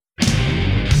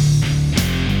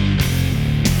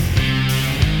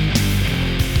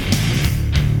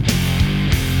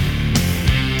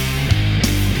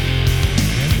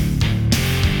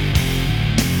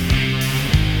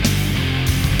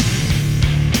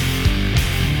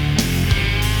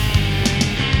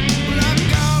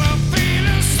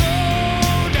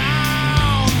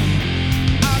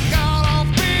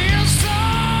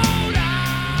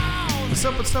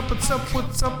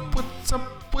What's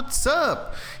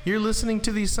up? You're listening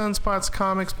to the Sunspots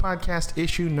Comics Podcast,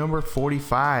 issue number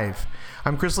 45.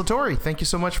 I'm Chris Latore. Thank you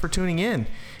so much for tuning in.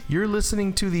 You're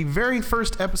listening to the very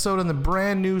first episode in the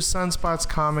brand new Sunspots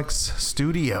Comics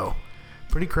studio.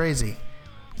 Pretty crazy.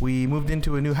 We moved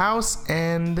into a new house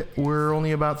and we're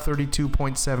only about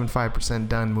 32.75%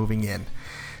 done moving in.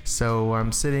 So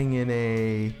I'm sitting in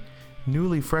a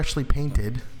newly freshly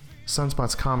painted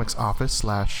Sunspots Comics office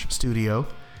 / studio.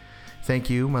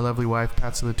 Thank you, my lovely wife,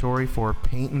 Patsy Latore, for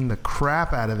painting the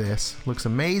crap out of this. Looks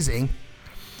amazing.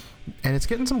 And it's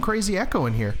getting some crazy echo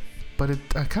in here, but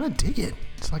I kind of dig it.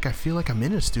 It's like I feel like I'm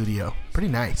in a studio. Pretty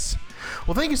nice.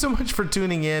 Well, thank you so much for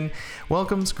tuning in.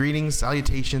 Welcomes, greetings,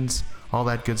 salutations, all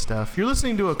that good stuff. You're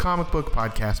listening to a comic book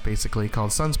podcast, basically, called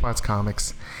Sunspots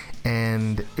Comics.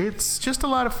 And it's just a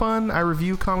lot of fun. I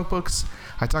review comic books.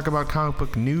 I talk about comic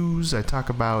book news. I talk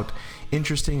about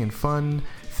interesting and fun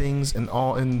things and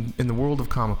all in the world of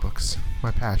comic books.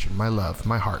 My passion, my love,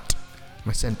 my heart,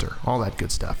 my center, all that good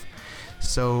stuff.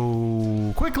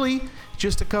 So quickly,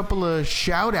 just a couple of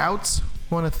shout outs.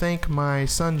 I want to thank my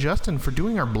son Justin for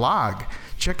doing our blog.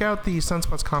 Check out the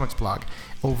Sunspots Comics blog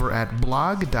over at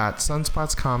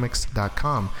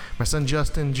blog.sunspotscomics.com. My son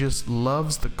Justin just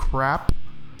loves the crap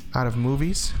out of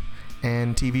movies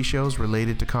and TV shows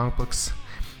related to comic books,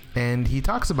 and he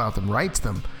talks about them, writes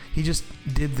them. He just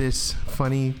did this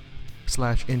funny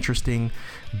 / interesting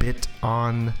bit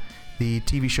on the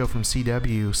TV show from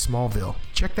CW, Smallville.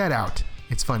 Check that out.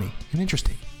 It's funny and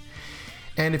interesting.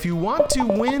 And if you want to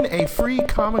win a free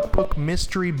comic book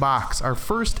mystery box, our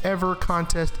first ever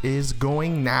contest is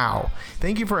going now.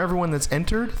 Thank you for everyone that's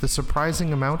entered, the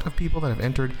surprising amount of people that have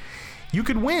entered. You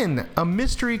could win a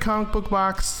mystery comic book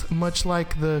box, much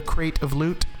like the Crate of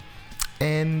Loot.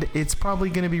 And it's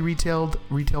probably going to be retail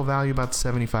value about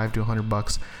 $75 to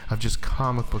 $100 of just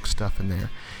comic book stuff in there.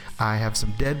 I have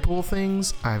some Deadpool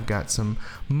things. I've got some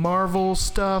Marvel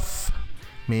stuff.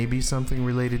 Maybe something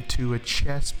related to a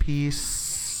chess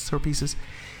piece or pieces.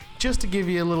 Just to give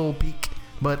you a little peek.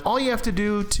 But all you have to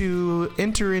do to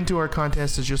enter into our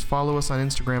contest is just follow us on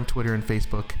Instagram, Twitter, and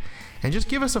Facebook. And just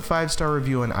give us a 5-star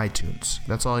review on iTunes.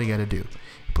 That's all you got to do.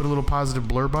 Put a little positive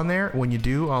blurb on there. When you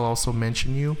do, I'll also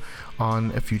mention you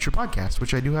on a future podcast,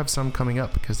 which I do have some coming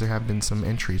up because there have been some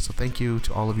entries. So thank you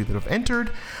to all of you that have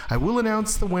entered. I will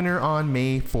announce the winner on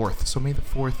May 4th. So May the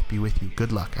 4th be with you.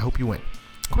 Good luck. I hope you win.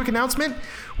 Quick announcement.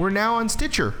 We're now on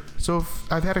Stitcher. So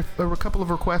I've had a couple of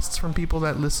requests from people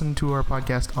that listen to our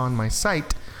podcast on my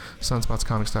site,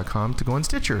 sunspotscomics.com, to go on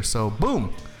Stitcher. So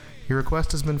boom. Your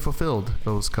request has been fulfilled,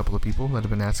 those couple of people that have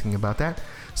been asking about that.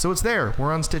 So it's there.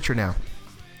 We're on Stitcher now.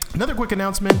 Another quick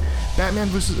announcement, Batman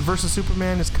vs.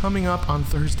 Superman is coming up on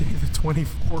Thursday the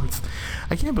 24th.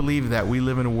 I can't believe that we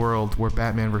live in a world where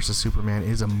Batman vs. Superman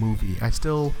is a movie. I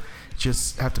still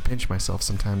just have to pinch myself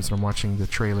sometimes when I'm watching the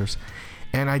trailers.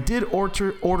 And I did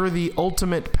order the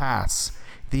Ultimate Pass.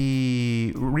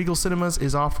 The Regal Cinemas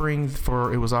was offering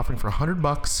for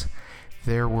 $100.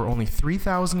 There were only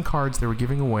 3,000 cards they were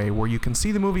giving away where you can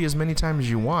see the movie as many times as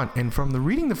you want. And from the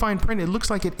reading the fine print, it looks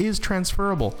like it is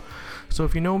transferable. So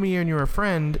if you know me and you're a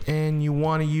friend and you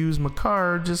want to use my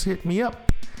card, just hit me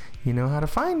up. You know how to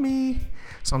find me.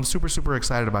 So I'm super, super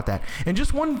excited about that. And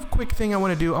just one quick thing I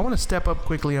want to do. I want to step up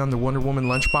quickly on the Wonder Woman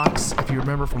Lunchbox. If you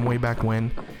remember from way back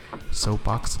when,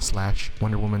 Soapbox /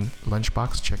 Wonder Woman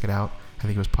Lunchbox. Check it out. I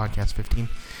think it was podcast 15.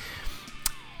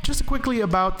 Just quickly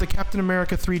about the Captain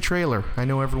America 3 trailer. I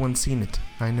know everyone's seen it.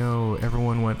 I know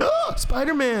everyone went, oh,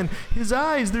 Spider-Man, his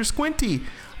eyes, they're squinty.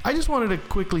 I just wanted to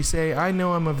quickly say, I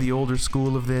know I'm of the older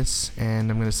school of this, and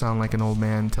I'm going to sound like an old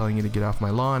man telling you to get off my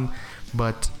lawn,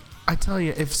 but I tell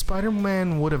you, if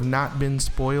Spider-Man would have not been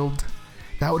spoiled,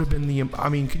 that would have been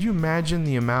could you imagine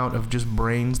the amount of just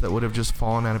brains that would have just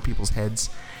fallen out of people's heads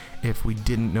if we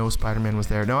didn't know Spider-Man was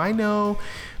there? Now, I know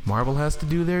Marvel has to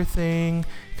do their thing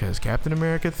because Captain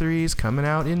America 3 is coming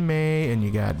out in May, and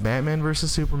you got Batman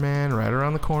vs. Superman right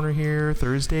around the corner here,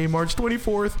 Thursday, March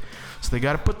 24th. So they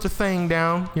got to put their thing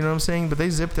down, you know what I'm saying? But they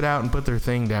zipped it out and put their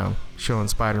thing down, showing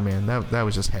Spider-Man. That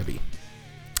was just heavy.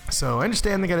 So I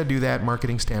understand they got to do that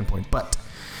marketing standpoint, but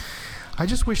I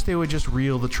just wish they would just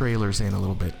reel the trailers in a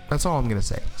little bit. That's all I'm going to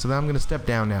say. So then I'm going to step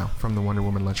down now from the Wonder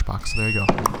Woman Lunchbox. So there you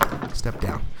go. Step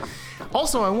down.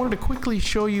 Also, I wanted to quickly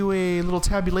show you a little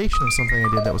tabulation of something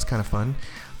I did that was kind of fun.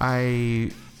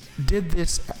 I did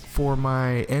this for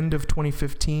my end of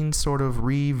 2015 sort of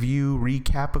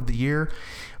recap of the year,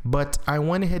 but I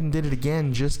went ahead and did it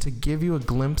again just to give you a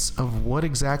glimpse of what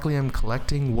exactly I'm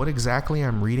collecting, what exactly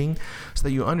I'm reading, so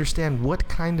that you understand what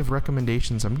kind of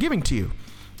recommendations I'm giving to you.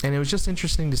 And it was just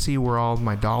interesting to see where all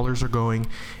my dollars are going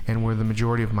and where the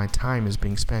majority of my time is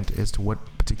being spent as to what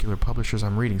particular publishers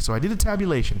I'm reading. So I did a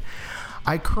tabulation.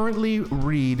 I currently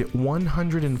read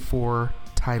 104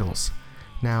 titles.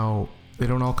 Now, they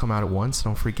don't all come out at once.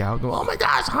 Don't freak out. Go, oh my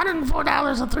gosh,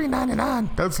 $104 and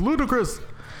 $3.99. That's ludicrous.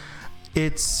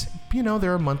 It's,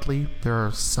 there are monthly. There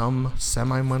are some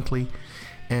semi-monthly.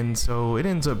 And so it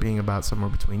ends up being about somewhere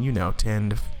between, 10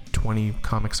 to 20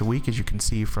 comics a week, as you can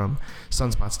see from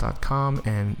sunspots.com,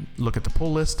 and look at the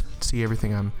pull list, see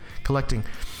everything I'm collecting.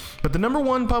 But the number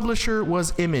one publisher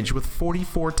was Image with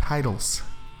 44 titles.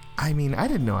 I mean, I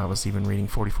didn't know I was even reading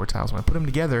 44 titles. When I put them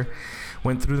together,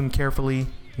 went through them carefully,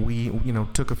 we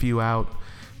took a few out,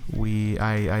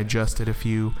 I adjusted a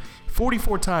few.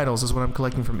 44 titles is what I'm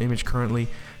collecting from Image currently.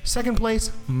 Second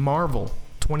place, Marvel,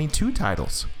 22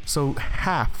 titles. So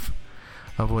half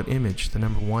of what Image, the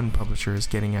number one publisher, is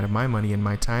getting out of my money and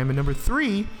my time. And number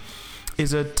 3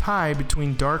 is a tie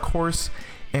between Dark Horse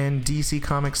and DC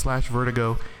Comics /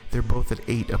 Vertigo. They're both at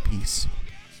 8 apiece.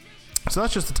 So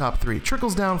that's just the top 3. It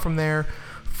trickles down from there.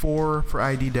 4 for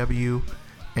IDW,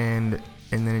 and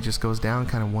then it just goes down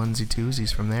kind of onesie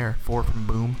twosies from there. 4 from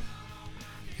Boom.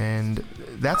 And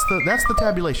that's the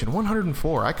tabulation.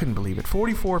 104. I couldn't believe it.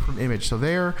 44 from Image. So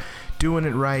they're doing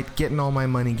it right, getting all my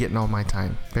money, getting all my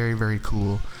time. Very, very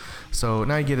cool. So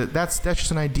now you get it. That's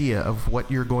just an idea of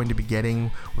what you're going to be getting,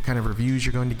 what kind of reviews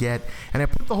you're going to get. And I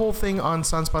put the whole thing on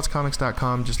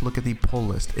sunspotscomics.com. Just look at the pull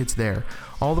list. It's there.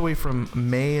 All the way from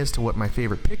May as to what my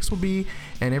favorite picks will be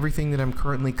and everything that I'm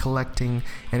currently collecting.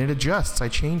 And it adjusts. I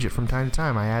change it from time to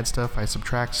time. I add stuff. I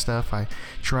subtract stuff. I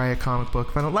try a comic book.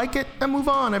 If I don't like it, I move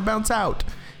on. I bounce out.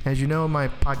 As you know, my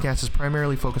podcast is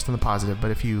primarily focused on the positive.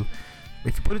 But if you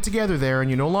put it together there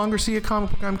and you no longer see a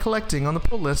comic book I'm collecting on the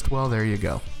pull list, well, there you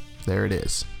go. There it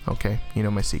is. Okay, you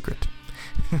know my secret.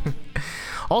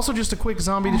 Also, just a quick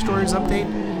Zombie Destroyers update.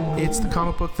 It's the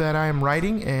comic book that I am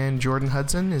writing, and Jordan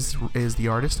Hudson is the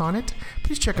artist on it.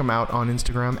 Please check him out on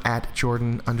Instagram at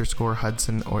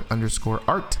Jordan_Hudson or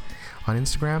 _art on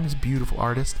Instagram. He's a beautiful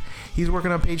artist. He's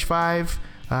working on page 5.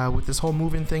 With this whole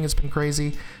moving thing, it's been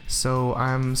crazy. So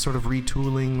I'm sort of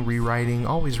retooling, rewriting,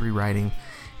 always rewriting.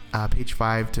 Page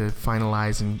 5 to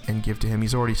finalize and give to him.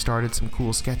 He's already started some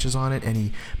cool sketches on it, and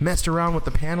he messed around with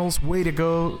the panels. Way to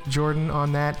go, Jordan,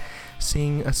 on that.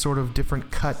 Seeing a sort of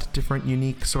different cut, different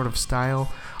unique sort of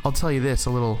style. I'll tell you this, a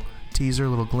little teaser, a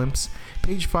little glimpse.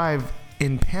 Page 5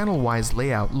 in panel-wise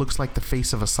layout looks like the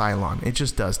face of a Cylon. It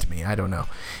just does to me. I don't know.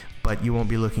 But you won't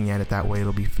be looking at it that way.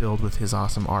 It'll be filled with his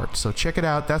awesome art. So check it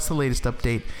out. That's the latest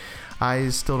update. I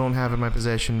still don't have in my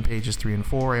possession pages 3 and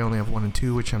 4. I only have 1 and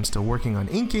 2, which I'm still working on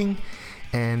inking.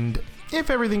 And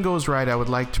if everything goes right, I would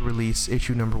like to release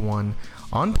issue number 1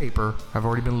 on paper. I've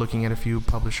already been looking at a few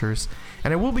publishers.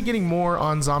 And I will be getting more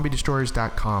on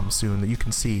zombiedestroyers.com soon that you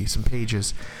can see some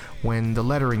pages when the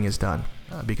lettering is done.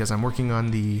 Because I'm working on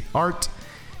the art.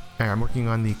 I'm working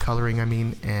on the coloring,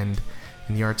 and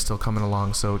the art's still coming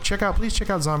along. So please check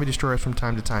out Zombie Destroyers from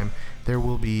time to time. There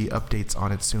will be updates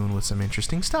on it soon with some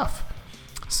interesting stuff.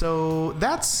 So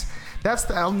that's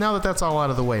now that that's all out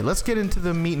of the way, let's get into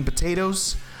the meat and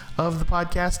potatoes of the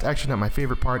podcast. Actually, not my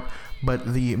favorite part,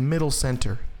 but the middle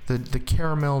center, the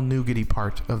caramel nougaty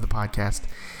part of the podcast.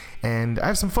 And I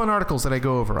have some fun articles that I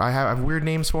go over. I have weird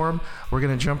names for them. We're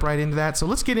going to jump right into that. So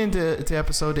let's get into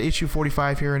issue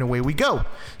 45 here, and away we go.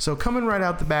 So coming right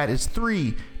out the bat is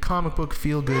 3 comic book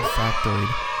feel-good factoid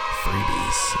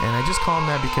freebies. And I just call them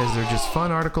that because they're just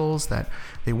fun articles that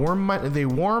they warm my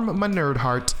nerd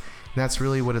heart. That's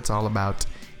really what it's all about.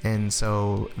 And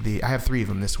so I have 3 of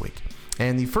them this week.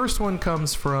 And the first one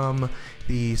comes from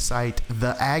the site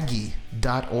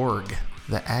theaggie.org.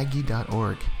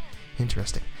 Theaggie.org.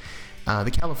 Interesting. The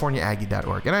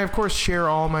CaliforniaAggie.org. And I, of course, share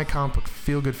all my comic book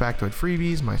feel-good factoid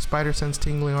freebies, my Spider Sense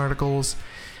tingling articles.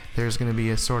 There's going to be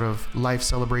a sort of life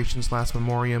celebration /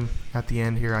 memoriam at the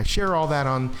end here. I share all that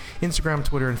on Instagram,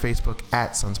 Twitter, and Facebook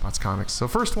at Sunspots Comics. So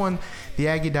first one,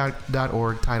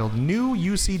 theaggie.org, titled New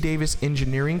UC Davis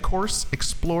Engineering Course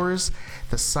Explores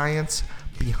the Science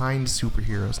Behind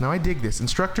Superheroes. Now, I dig this.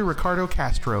 Instructor Ricardo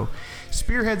Castro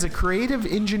spearheads a creative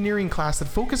engineering class that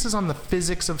focuses on the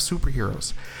physics of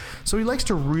superheroes. So he likes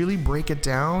to really break it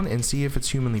down and see if it's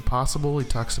humanly possible. He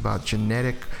talks about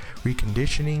genetic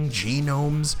reconditioning,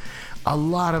 genomes, a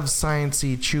lot of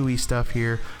sciencey, chewy stuff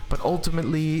here. But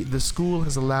ultimately, the school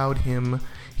has allowed him.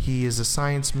 He is a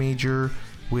science major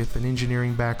with an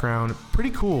engineering background. Pretty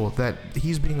cool that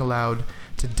he's being allowed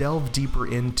to delve deeper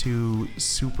into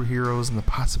superheroes and the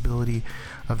possibility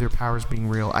of their powers being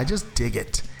real. I just dig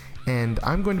it. And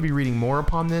I'm going to be reading more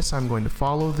upon this. I'm going to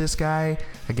follow this guy,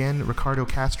 again, Ricardo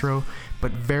Castro,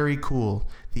 but very cool.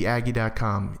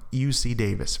 TheAggie.com, UC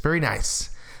Davis. Very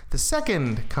nice. The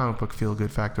second comic book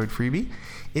feel-good factoid freebie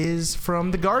is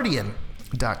from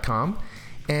TheGuardian.com.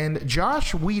 And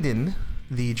Josh Whedon,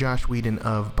 the Josh Whedon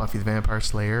of Buffy the Vampire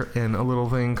Slayer and a little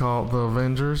thing called The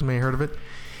Avengers, may have heard of it,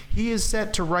 he is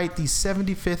set to write the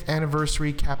 75th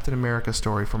anniversary Captain America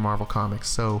story for Marvel Comics.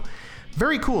 So,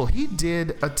 very cool. He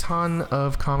did a ton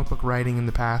of comic book writing in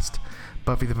the past.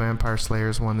 Buffy the Vampire Slayer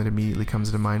is one that immediately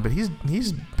comes to mind, but he's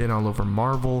been all over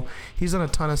Marvel. He's done a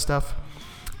ton of stuff.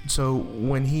 So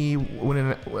when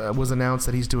it was announced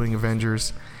that he's doing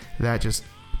Avengers, that just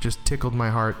tickled my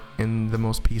heart in the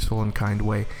most peaceful and kind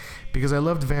way, because I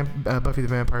loved Buffy the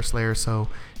Vampire Slayer, so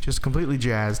just completely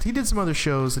jazzed. He did some other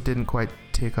shows that didn't quite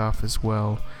take off as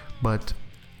well, but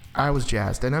I was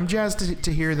jazzed, and I'm jazzed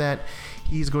to hear that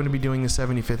he's going to be doing the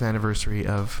 75th anniversary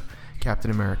of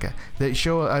Captain America. They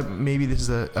show maybe this is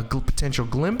a potential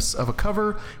glimpse of a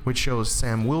cover which shows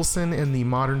Sam Wilson in the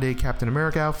modern day Captain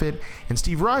America outfit and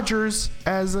Steve Rogers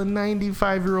as a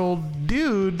 95-year-old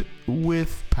dude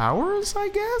with powers, I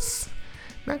guess.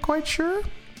 Not quite sure.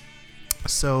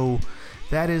 So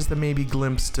that is the maybe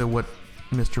glimpse to what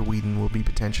Mr. Whedon will be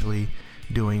potentially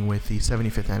doing with the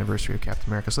 75th anniversary of Captain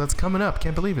America. So that's coming up.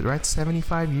 Can't believe it, right?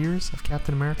 75 years of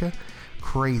Captain America.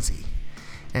 Crazy.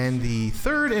 And the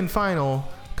third and final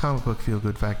comic book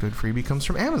feel-good factoid freebie comes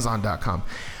from Amazon.com.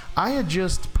 I had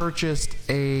just purchased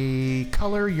a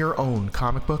Color Your Own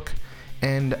comic book,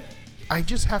 and I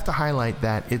just have to highlight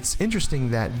that it's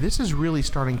interesting that this is really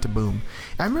starting to boom.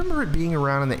 I remember it being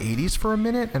around in the 80s for a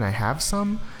minute, and I have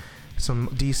some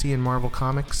DC and Marvel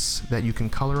comics that you can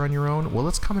color on your own. Well,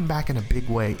 it's coming back in a big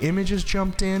way. Image has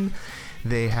jumped in.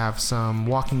 They have some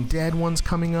Walking Dead ones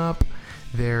coming up.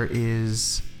 There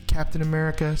is Captain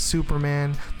America,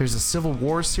 Superman. There's a Civil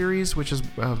War series, which is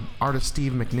artist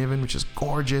Steve McNiven, which is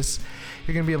gorgeous.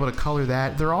 You're going to be able to color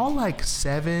that. They're all like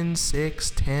 7,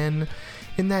 6, 10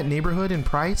 in that neighborhood in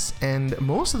price, and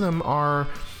most of them are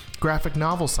graphic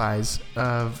novel size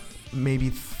of maybe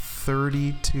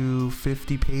 30 to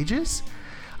 50 pages.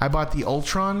 I bought the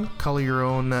Ultron, Color Your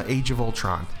Own Age of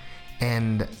Ultron,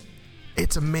 and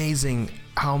it's amazing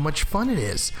how much fun it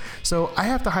is. So I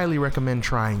have to highly recommend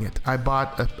trying it. I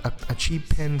bought a cheap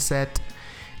pen set,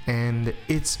 and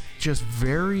it's just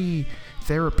very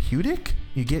therapeutic.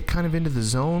 You get kind of into the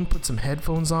zone, put some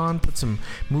headphones on, put some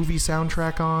movie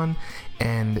soundtrack on,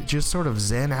 and just sort of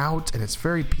zen out, and it's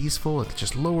very peaceful. It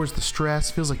just lowers the stress,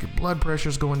 feels like your blood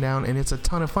pressure's going down, and it's a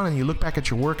ton of fun. And you look back at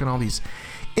your work and all these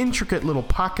intricate little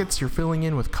pockets you're filling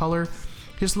in with color.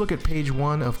 Just look at page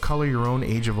 1 of Color Your Own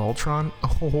Age of Ultron.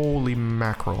 Holy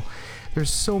mackerel. There's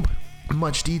so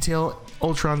much detail.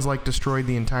 Ultron's like destroyed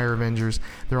the entire Avengers.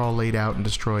 They're all laid out and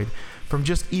destroyed. From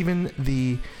just even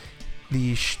the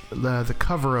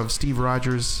cover of Steve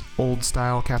Rogers' old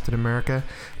style Captain America,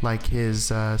 like his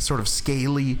sort of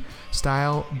scaly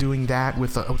style, doing that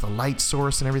with a light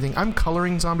source and everything. I'm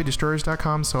coloring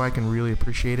ZombieDestroyers.com so I can really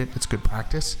appreciate it. It's good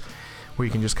practice, where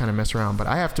you can just kind of mess around. But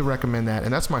I have to recommend that,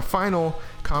 and that's my final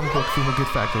comic book feel good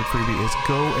factoid freebie, is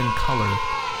go and color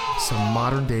some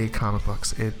modern day comic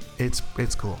books.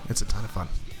 It's cool. It's a ton of fun.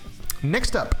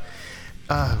 Next up,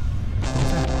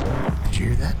 did you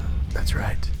hear that? That's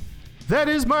right. That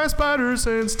is my spider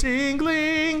sense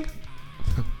tingling.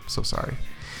 So sorry.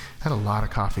 I had a lot of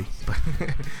coffee.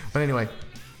 But anyway,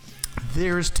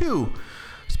 there's 2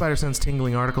 spider sense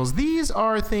tingling articles. These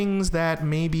are things that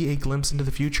may be a glimpse into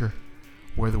the future,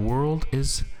 where the world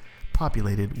is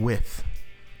populated with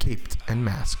caped and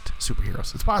masked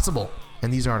superheroes. It's possible,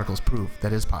 and these articles prove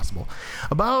that is possible.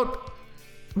 About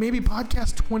maybe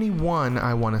podcast 21,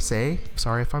 I want to say.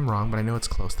 Sorry if I'm wrong, but I know it's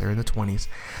close there in the 20s.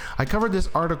 I covered this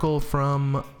article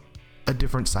from a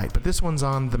different site, but this one's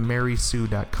on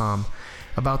themarysue.com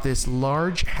about this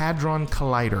Large Hadron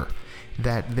Collider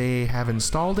that they have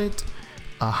installed it.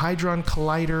 A Hadron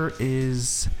Collider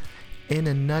is, in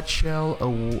a nutshell,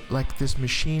 like this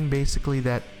machine basically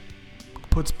that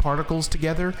puts particles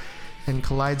together and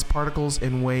collides particles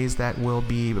in ways that will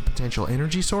be a potential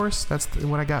energy source. That's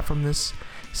what I got from this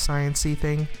science-y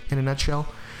thing in a nutshell.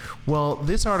 Well,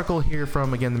 this article here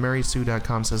from, again,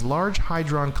 themarysue.com says Large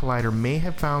Hadron Collider may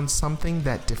have found something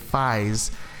that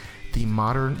defies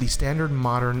the standard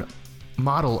modern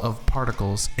model of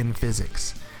particles in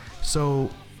physics. So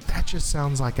that just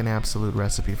sounds like an absolute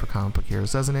recipe for comic book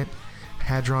heroes, doesn't it?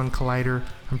 Hadron Collider,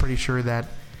 I'm pretty sure that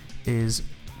is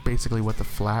basically what the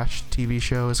Flash TV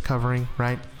show is covering,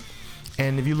 right?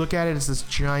 And if you look at it, it's this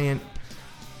giant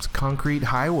concrete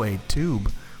highway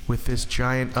tube with this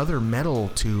giant other metal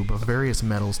tube of various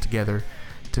metals together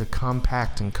to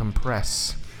compact and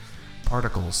compress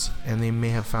particles, and they may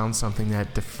have found something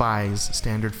that defies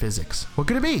standard physics. What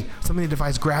could it be? Something that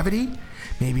defies gravity?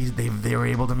 Maybe they were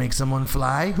able to make someone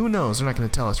fly? Who knows? They're not going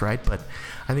to tell us, right? But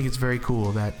I think it's very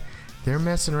cool that they're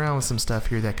messing around with some stuff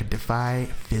here that could defy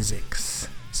physics.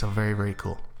 So very, very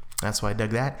cool. That's why I dug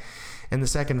that. And the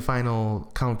second final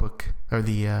comic book, or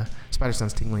the Spider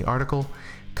Sense Tingly article,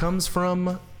 comes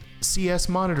from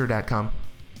csmonitor.com,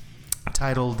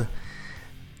 titled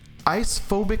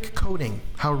Ice-Phobic Coating,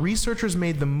 How Researchers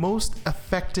Made the Most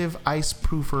Effective Ice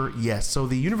Proofer. Yes, so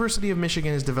the University of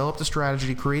Michigan has developed a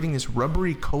strategy creating this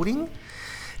rubbery coating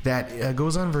that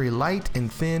goes on very light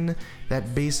and thin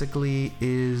that basically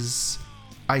is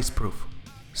ice proof.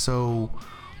 So,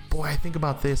 boy, I think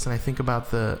about this and I think about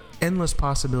the endless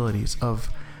possibilities of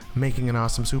making an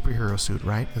awesome superhero suit,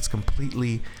 right? That's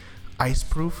completely ice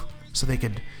proof, so they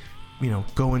could,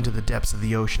 go into the depths of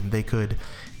the ocean. They could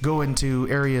go into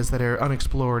areas that are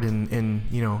unexplored in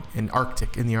the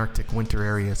Arctic winter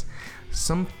areas.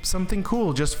 Something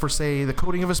cool just for, say, the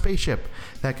coating of a spaceship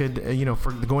that could,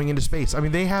 for going into space. I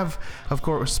mean, they have, of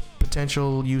course,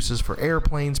 potential uses for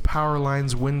airplanes, power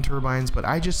lines, wind turbines, but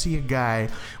I just see a guy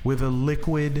with a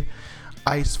liquid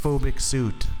ice-phobic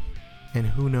suit, and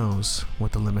who knows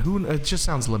what the limit. It just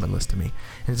sounds limitless to me.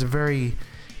 And it's a very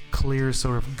clear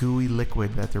sort of gooey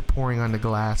liquid that they're pouring onto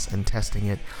glass and testing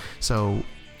it. So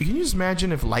you can just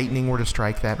imagine if lightning were to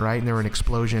strike that, right, and there were an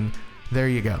explosion. There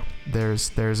you go.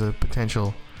 There's a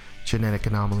potential genetic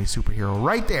anomaly superhero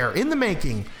right there in the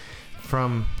making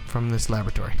from this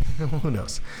laboratory. Who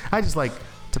knows? I just like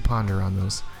to ponder on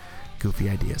those goofy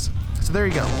ideas. So there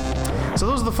you go. So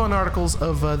those are the fun articles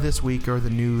of this week, or the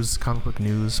news, comic book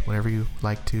news, whatever you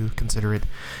like to consider it.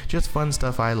 Just fun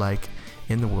stuff I like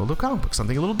in the world of comic books.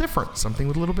 Something a little different, something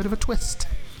with a little bit of a twist.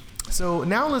 So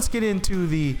now let's get into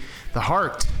the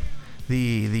heart,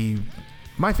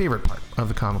 my favorite part of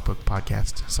the comic book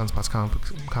podcast, Sunspot's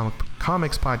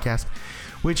comics podcast,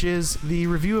 which is the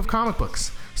review of comic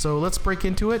books. So let's break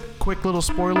into it. Quick little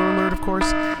spoiler alert, of course.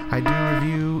 I do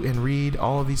review and read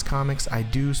all of these comics. I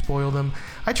do spoil them.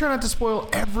 I try not to spoil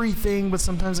everything, but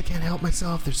sometimes I can't help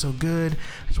myself. They're so good.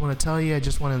 I just want to tell you. I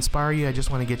just want to inspire you. I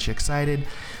just want to get you excited.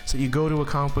 So you go to a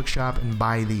comic book shop and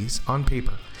buy these on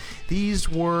paper. These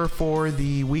were for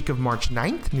the week of March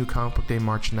 9th, New Comic Book Day,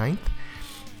 March 9th.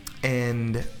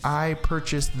 And I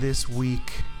purchased this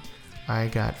week, I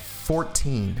got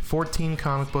 14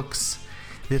 comic books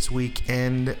this week,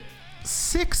 and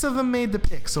 6 of them made the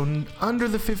pick. So under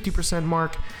the 50%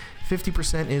 mark,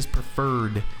 50% is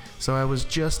preferred. So I was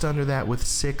just under that with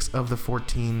 6 of the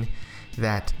 14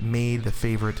 that made the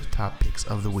favorite top picks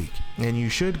of the week. And you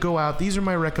should go out. These are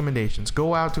my recommendations.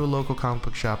 Go out to a local comic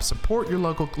book shop, support your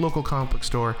local comic book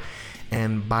store,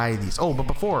 and buy these. Oh, but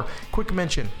before, quick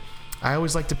mention. I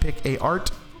always like to pick a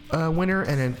art winner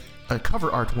and a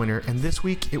cover art winner, and this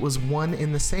week it was one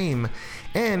in the same.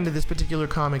 And this particular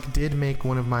comic did make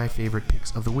one of my favorite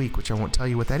picks of the week, which I won't tell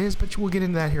you what that is, but we'll get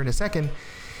into that here in a second.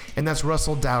 And that's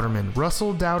Russell Dauterman.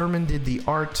 Russell Dauterman did the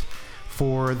art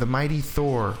for The Mighty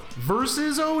Thor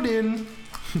versus Odin,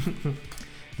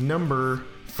 number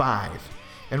 5.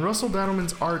 And Russell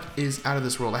Dauterman's art is out of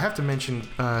this world. I have to mention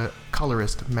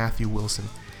colorist Matthew Wilson,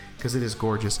 because it is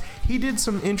gorgeous. He did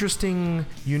some interesting,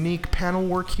 unique panel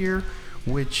work here,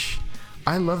 which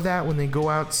I love that when they go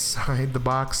outside the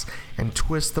box and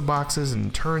twist the boxes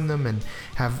and turn them and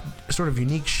have sort of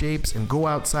unique shapes and go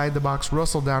outside the box.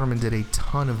 Russell Dauterman did a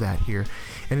ton of that here,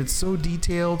 and it's so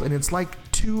detailed, and it's like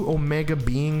 2 Omega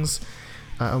beings,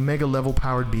 Omega level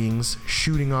powered beings,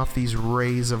 shooting off these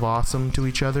rays of awesome to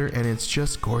each other, and it's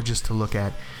just gorgeous to look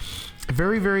at.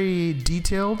 Very, very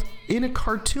detailed in a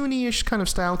cartoony-ish kind of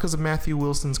style because of Matthew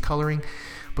Wilson's coloring,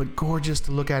 but gorgeous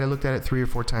to look at. I looked at it 3 or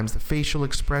 4 times. The facial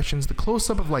expressions, the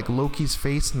close-up of like Loki's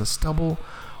face and the stubble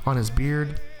on his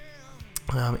beard.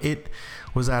 It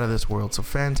was out of this world. So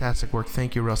fantastic work.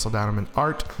 Thank you, Russell Dauterman.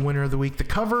 Art winner of the week. The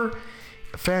cover,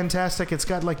 fantastic. It's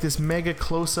got like this mega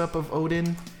close-up of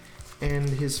Odin and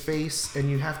his face, and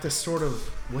you have to sort of,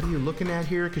 what are you looking at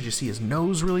here? Because you see his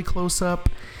nose really close up.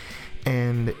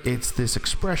 And it's this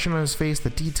expression on his face,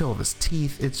 the detail of his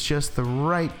teeth. It's just the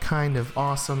right kind of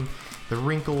awesome. The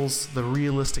wrinkles, the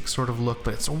realistic sort of look,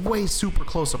 but it's a way super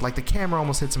close up, like the camera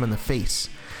almost hits him in the face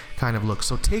kind of look.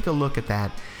 So take a look at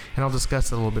that, and I'll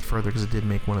discuss it a little bit further because it did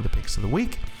make one of the picks of the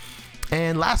week.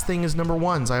 And last thing is number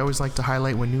 1s. I always like to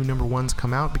highlight when new number 1s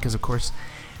come out because, of course,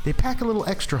 they pack a little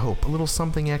extra hope, a little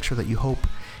something extra that you hope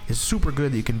is super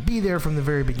good, that you can be there from the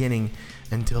very beginning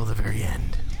until the very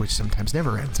end, which sometimes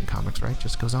never ends in comics, right?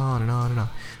 Just goes on and on and on.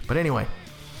 But anyway,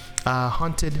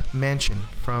 Haunted Mansion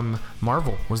from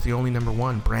Marvel was the only number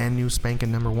one, brand new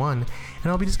spanking number one,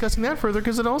 and I'll be discussing that further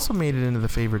because it also made it into the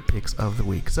favorite picks of the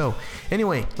week. So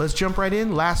anyway, let's jump right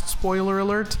in. Last spoiler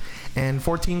alert, and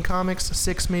 14 comics,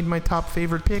 6 made my top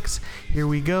favorite picks. Here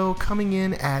we go. Coming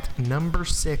in at number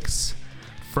 6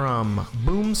 from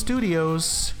Boom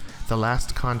Studios, The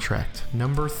Last Contract,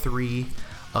 number 3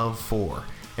 of 4.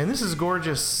 And this is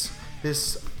gorgeous.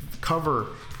 This cover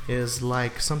is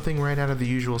like something right out of The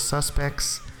Usual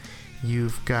Suspects.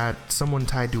 You've got someone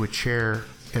tied to a chair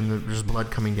and there's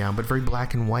blood coming down, but very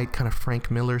black and white, kind of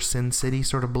Frank Miller, Sin City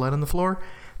sort of blood on the floor.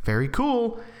 Very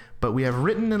cool. But we have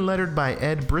written and lettered by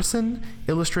Ed Brisson,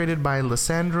 illustrated by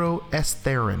Lissandro S.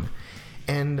 Theron.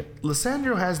 And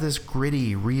Lissandro has this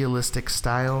gritty, realistic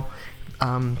style.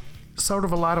 Sort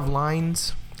of a lot of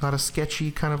lines, a lot of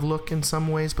sketchy kind of look in some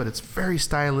ways, but it's very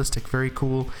stylistic, very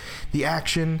cool. The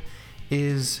action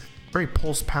is very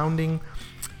pulse pounding.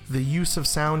 The use of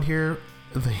sound here,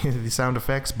 the sound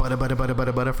effects, butta butta butta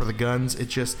butta butta for the guns, it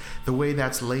just, the way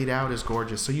that's laid out is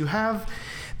gorgeous. So you have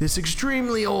this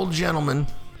extremely old gentleman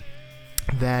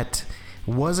that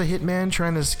was a hitman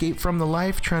trying to escape from the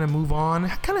life, trying to move on.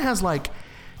 Kind of has like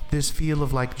this feel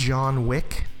of like John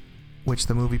Wick, which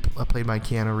the movie played by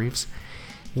Keanu Reeves.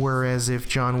 Whereas if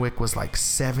John Wick was like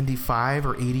 75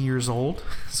 or 80 years old,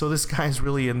 so this guy's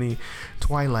really in the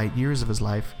twilight years of his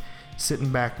life,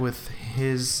 sitting back with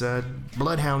his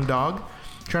bloodhound dog,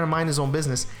 trying to mind his own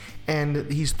business,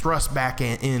 and he's thrust back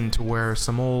into where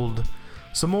some old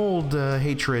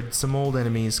hatred, some old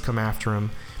enemies come after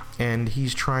him, and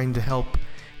he's trying to help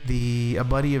a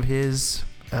buddy of his,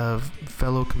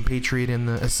 fellow compatriot in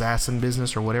the assassin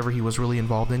business or whatever he was really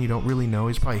involved in. You don't really know.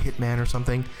 He's probably a hitman or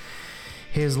something.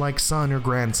 His like son or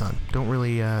grandson. They don't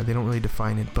really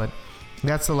define it, but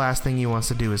that's the last thing he wants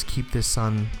to do is keep this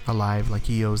son alive, like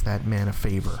he owes that man a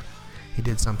favor. He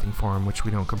did something for him, which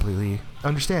we don't completely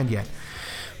understand yet.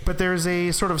 But there's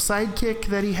a sort of sidekick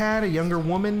that he had, a younger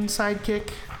woman sidekick,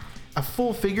 a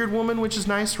full-figured woman, which is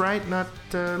nice, right? Not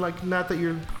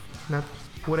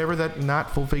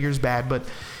full figure is bad, but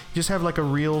you just have like a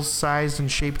real sized and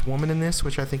shaped woman in this,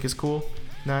 which I think is cool.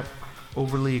 Not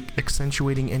overly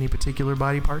accentuating any particular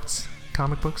body parts.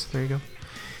 Comic books, there you go.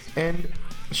 And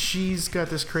she's got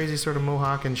this crazy sort of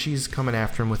mohawk, and she's coming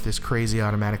after him with this crazy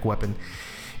automatic weapon.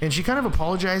 And she kind of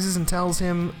apologizes and tells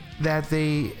him that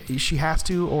she has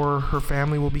to or her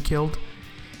family will be killed.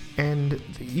 And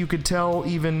you could tell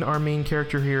even our main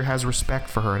character here has respect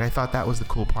for her, and I thought that was the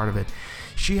cool part of it.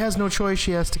 She has no choice.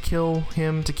 She has to kill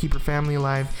him to keep her family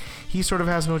alive. He sort of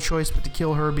has no choice but to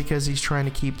kill her because he's trying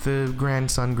to keep the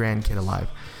grandkid alive.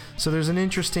 So there's an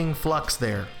interesting flux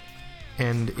there,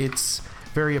 and it's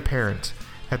very apparent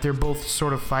that they're both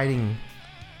sort of fighting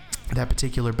that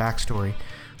particular backstory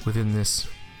within this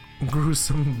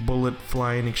gruesome bullet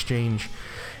flying exchange.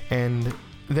 And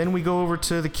then we go over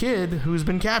to the kid who's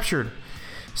been captured.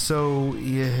 So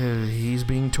yeah, he's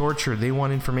being tortured. They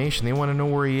want information. They want to know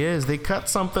where he is. They cut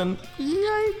something.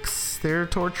 Yikes. They're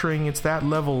torturing. It's that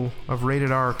level of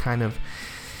rated R kind of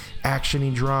action-y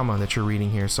drama that you're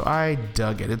reading here. So I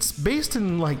dug it. It's based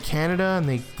in like Canada,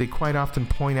 and they quite often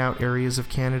point out areas of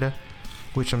Canada,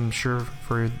 which I'm sure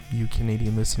for you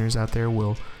Canadian listeners out there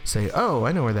will say, oh,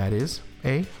 I know where that is,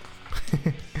 eh?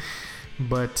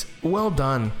 But well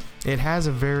done. It has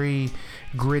a very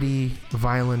gritty,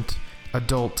 violent,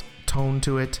 adult tone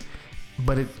to it,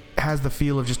 but it has the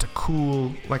feel of just a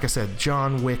cool, like I said,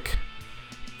 John Wick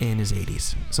in his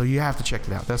 80s. So you have to check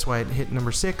it out. That's why it hit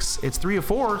number 6. It's 3 of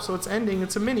 4, so it's ending.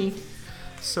 It's a mini.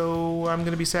 So I'm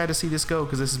going to be sad to see this go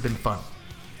because this has been fun.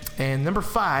 And number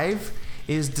 5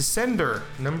 is Descender,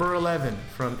 number 11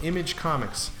 from Image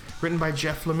Comics. Written by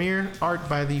Jeff Lemire, art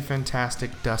by the fantastic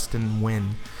Dustin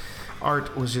Nguyen.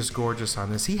 Art was just gorgeous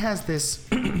on this. He has this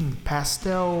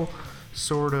pastel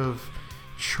sort of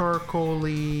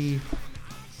charcoaly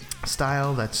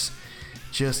style that's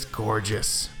just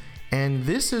gorgeous. And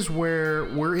this is where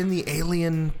we're on the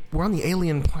alien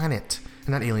planet.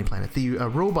 Not alien planet, the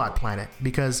robot planet.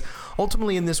 Because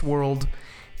ultimately in this world,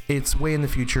 it's way in the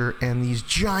future, and these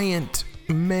giant,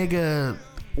 mega,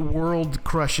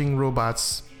 world-crushing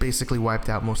robots basically wiped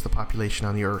out most of the population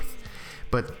on the Earth.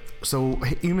 But so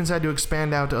humans had to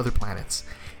expand out to other planets.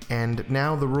 And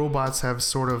now the robots have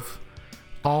sort of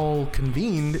all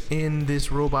convened in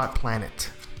this robot planet,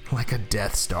 like a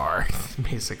Death Star,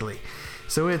 basically.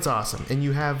 So it's awesome. And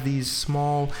you have these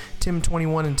small Tim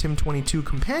 21 and Tim 22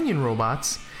 companion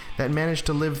robots that manage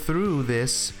to live through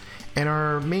this. And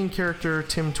our main character,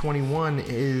 Tim 21,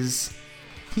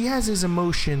 he has his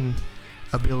emotion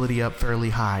ability up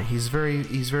fairly high. He's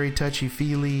very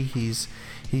touchy-feely.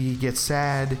 He gets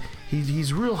sad.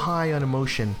 He's real high on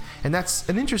emotion, and that's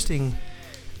an interesting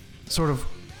sort of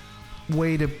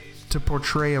way to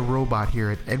portray a robot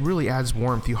here. It really adds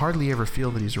warmth. You hardly ever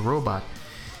feel that he's a robot.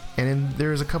 And then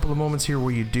there's a couple of moments here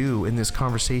where you do in this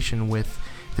conversation with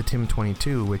the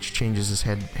Tim-22, which changes his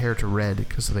hair to red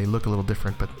because they look a little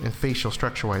different, but facial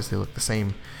structure-wise they look the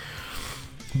same.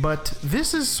 But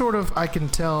this is sort of, I can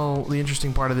tell the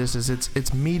interesting part of this is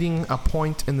it's meeting a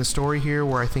point in the story here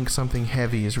where I think something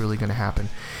heavy is really going to happen.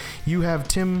 You have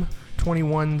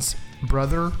Tim-21's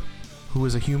brother, who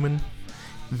is a human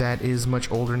that is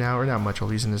much older now, or not much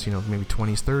older, he's in his, maybe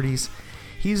 20s, 30s.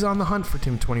 He's on the hunt for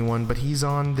Tim-21, but he's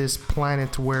on this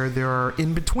planet where there are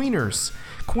in-betweeners.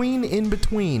 Queen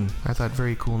In-Between. I thought,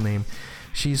 very cool name.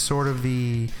 She's sort of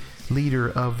the leader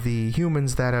of the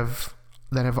humans that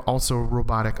have also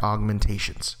robotic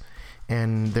augmentations.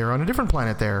 And they're on a different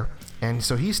planet there. And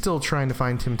so he's still trying to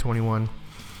find Tim-21.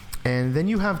 And then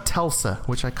you have Telsa,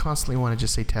 which I constantly want to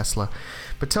just say Tesla.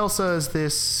 But Telsa is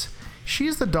this...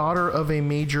 She's the daughter of a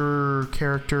major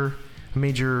character, a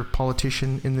major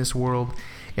politician in this world,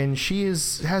 and she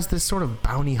has this sort of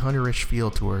bounty hunter-ish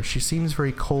feel to her. She seems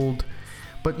very cold,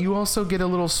 but you also get a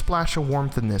little splash of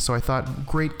warmth in this, so I thought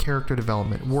great character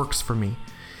development. Works for me.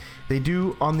 They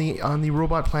do, on the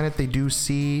robot planet, they do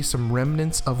see some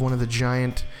remnants of one of the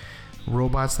giant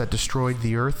robots that destroyed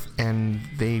the Earth, and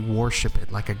they worship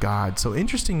it like a god. So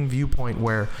interesting viewpoint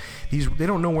where they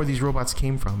don't know where these robots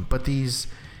came from, but these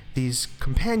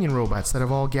companion robots that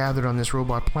have all gathered on this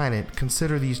robot planet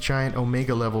consider these giant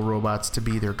Omega level robots to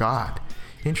be their god.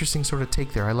 Interesting sort of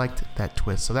take there. I liked that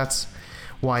twist. So that's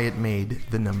why it made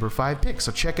the number 5 pick.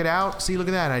 So check it out. See, look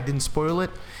at that. I didn't spoil it.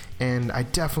 And I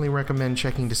definitely recommend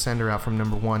checking Descender out from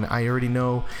number 1. I already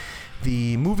know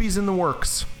the movies in the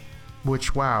works,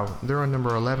 which, wow, they're on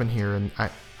number 11 here. And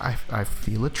I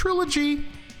feel a trilogy.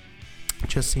 It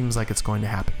just seems like it's going to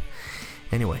happen.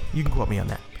 Anyway, you can quote me on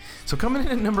that. So coming in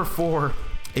at number 4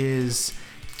 is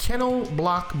Kennel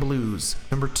Block Blues,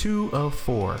 number 2 of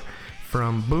 4,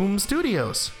 from Boom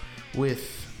Studios,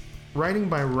 with writing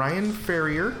by Ryan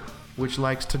Ferrier, which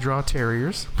likes to draw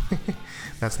terriers.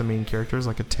 That's the main character, is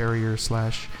like a terrier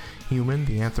 / human,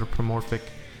 the anthropomorphic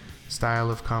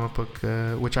style of comic book,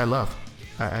 which I love.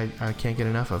 I can't get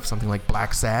enough of something like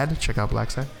Black Sad. Check out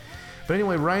Black Sad. But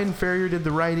anyway, Ryan Ferrier did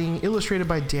the writing, illustrated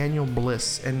by Daniel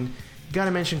Bliss, and gotta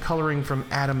mention coloring from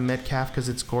Adam Metcalf because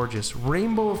it's gorgeous.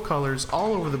 Rainbow of colors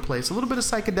all over the place. A little bit of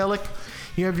psychedelic.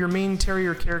 You have your main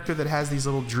terrier character that has these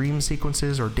little dream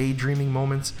sequences or daydreaming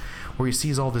moments where he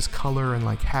sees all this color and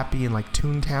like happy and like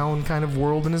Toontown kind of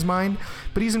world in his mind.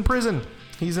 But he's in prison.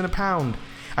 He's in a pound.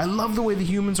 I love the way the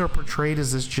humans are portrayed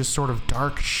as this just sort of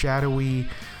dark, shadowy.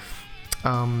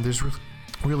 There's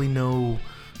really no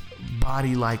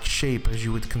body-like shape as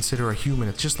you would consider a human.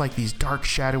 It's just like these dark,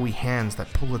 shadowy hands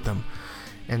that pull at them.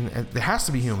 And it has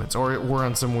to be humans, or we're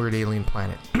on some weird alien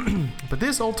planet. But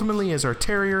this ultimately is our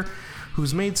terrier,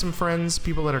 who's made some friends,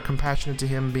 people that are compassionate to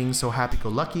him, being so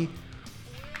happy-go-lucky.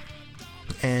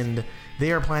 And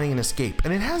they are planning an escape.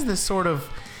 And it has this sort of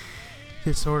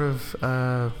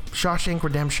Shawshank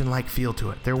Redemption-like feel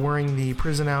to it. They're wearing the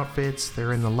prison outfits,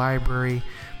 they're in the library,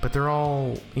 but they're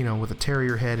all, with a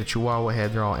terrier head, a chihuahua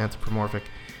head, they're all anthropomorphic.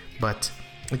 But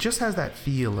it just has that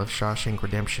feel of Shawshank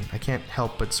Redemption. I can't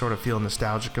help but sort of feel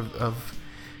nostalgic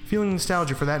feeling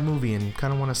nostalgia for that movie and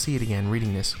kind of want to see it again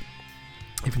reading this.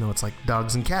 Even though it's like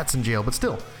dogs and cats in jail, but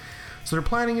still. So they're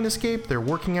planning an escape, they're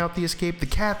working out the escape. The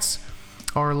cats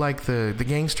are like the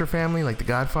gangster family, like the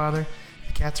Godfather.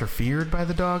 The cats are feared by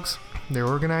the dogs. They're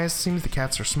organized. Seems the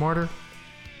cats are smarter.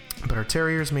 But our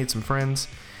terriers made some friends.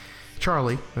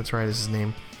 Charlie, that's right, is his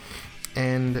name.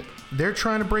 And they're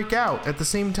trying to break out. At the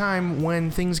same time,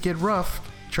 when things get rough,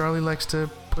 Charlie likes to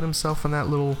put himself in that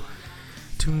little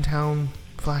Toontown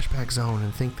flashback zone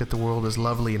and think that the world is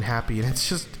lovely and happy. And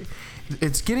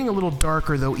it's getting a little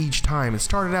darker, though, each time. It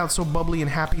started out so bubbly and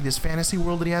happy, this fantasy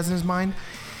world that he has in his mind.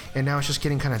 And now it's just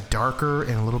getting kind of darker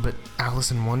and a little bit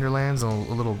Alice in Wonderlands, and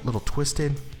a little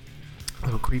twisted, a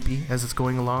little creepy as it's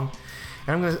going along.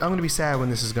 And I'm gonna be sad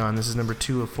when this is gone. This is number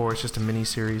 2 of 4. It's just a mini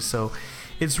series, so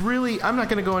it's really, I'm not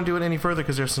gonna go into it any further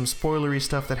because there's some spoilery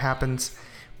stuff that happens.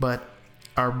 But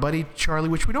our buddy Charlie,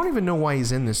 which we don't even know why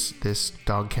he's in this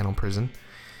dog kennel prison,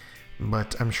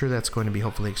 but I'm sure that's going to be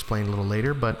hopefully explained a little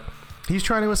later. But he's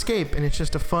trying to escape, and it's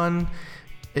just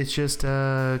it's just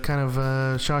a kind of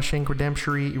a Shawshank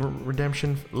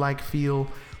Redemption-like feel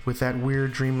with that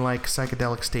weird dream-like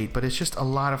psychedelic state. But it's just a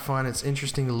lot of fun. It's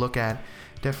interesting to look at.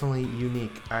 Definitely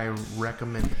unique. I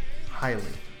recommend it highly.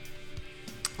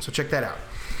 So check that out.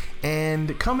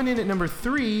 And coming in at number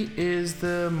 3 is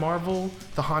the Marvel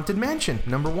The Haunted Mansion,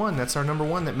 number 1. That's our number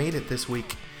 1 that made it this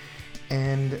week.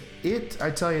 And I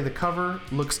tell you, the cover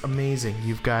looks amazing.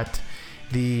 You've got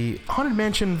the Haunted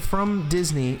Mansion from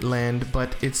Disneyland,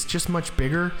 but it's just much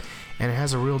bigger, and it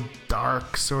has a real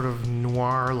dark, sort of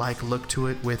noir-like look to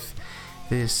it with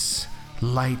this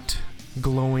light,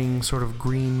 glowing, sort of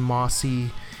green,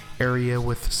 mossy area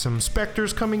with some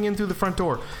specters coming in through the front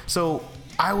door. So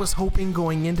I was hoping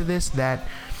going into this that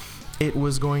it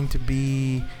was going to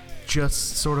be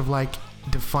just sort of like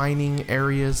defining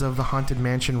areas of the Haunted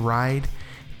Mansion ride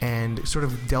and sort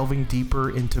of delving deeper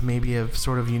into maybe a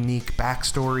sort of unique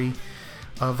backstory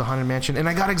of the Haunted Mansion. And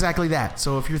I got exactly that.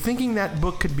 So if you're thinking that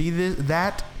book could be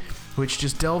that, which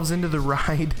just delves into the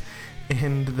ride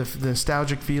and the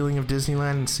nostalgic feeling of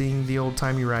Disneyland and seeing the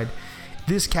old-timey ride,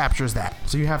 this captures that.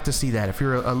 So you have to see that. If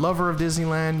you're a lover of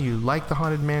Disneyland, you like the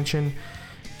Haunted Mansion,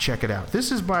 check it out.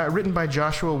 This is written by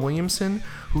Joshua Williamson,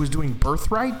 who is doing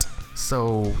Birthright,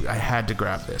 so I had to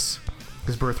grab this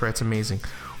because Birthright's amazing.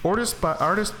 Artist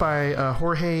by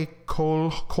Jorge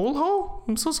Coelho.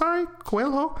 I'm so sorry.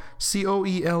 Coelho.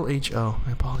 Coelho.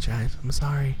 I apologize. I'm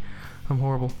sorry. I'm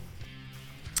horrible.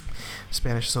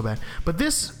 Spanish is so bad. But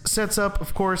this sets up,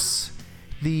 of course,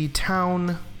 the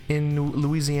town in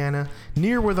Louisiana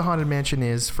near where the Haunted Mansion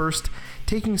is. First,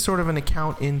 taking sort of an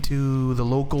account into the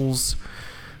locals'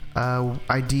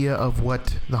 idea of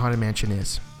what the Haunted Mansion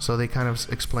is. So they kind of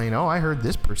explain, I heard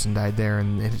this person died there,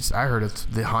 and I heard it's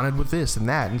haunted with this and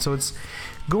that. And so it's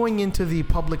going into the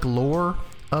public lore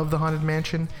of the Haunted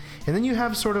Mansion. And then you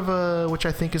have sort of which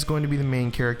I think is going to be the main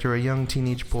character, a young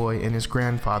teenage boy and his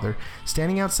grandfather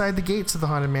standing outside the gates of the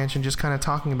Haunted Mansion just kind of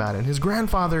talking about it. And his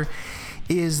grandfather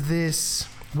is this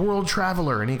world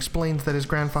traveler, and he explains that his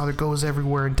grandfather goes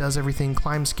everywhere and does everything,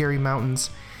 climbs scary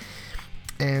mountains.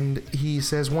 And he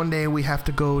says, one day we have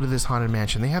to go to this Haunted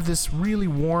Mansion. They have this really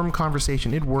warm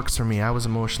conversation. It works for me. I was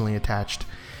emotionally attached.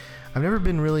 I've never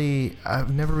really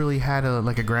had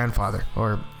a grandfather,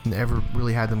 or ever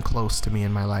really had them close to me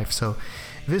in my life. So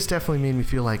this definitely made me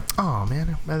feel like, oh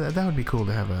man, that would be cool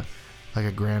to have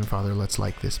a grandfather that's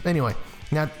like this. Anyway,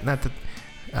 not that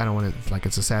I don't want to,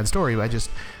 it's a sad story, but I just,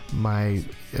 my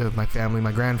family,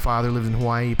 my grandfather lived in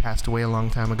Hawaii. He passed away a long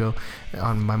time ago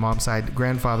on my mom's side.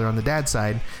 Grandfather on the dad's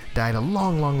side died a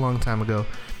long time ago.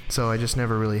 So I just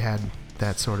never really had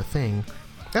that sort of thing.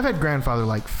 I've had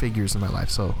grandfather-like figures in my life,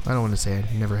 so I don't want to say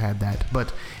I never had that.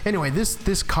 But anyway,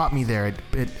 this caught me there.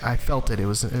 I felt it. It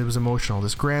was emotional.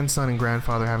 This grandson and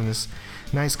grandfather having this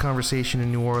nice conversation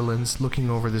in New Orleans, looking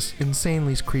over this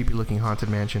insanely creepy-looking Haunted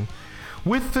Mansion,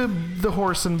 with the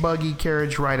horse and buggy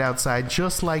carriage right outside,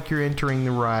 just like you're entering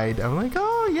the ride. I'm like,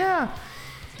 oh yeah.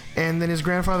 And then his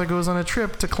grandfather goes on a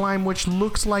trip to climb which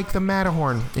looks like the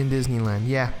Matterhorn in Disneyland.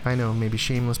 Yeah, I know, maybe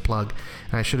shameless plug.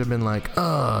 And I should have been like,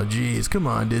 oh geez, come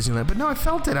on Disneyland. But no, I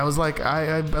felt it. I was like,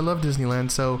 I love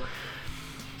Disneyland. So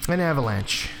an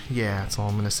avalanche. Yeah, that's all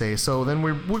I'm gonna say. So then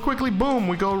we're quickly, boom,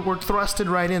 we're thrusted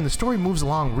right in. The story moves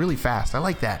along really fast. I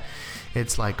like that.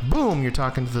 It's like, boom, you're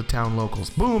talking to the town locals.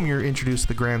 Boom, you're introduced to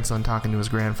the grandson talking to his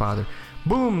grandfather.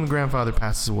 Boom, the grandfather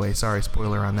passes away. Sorry,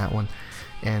 spoiler on that one.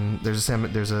 And there's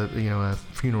a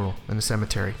funeral in a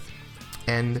cemetery.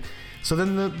 And so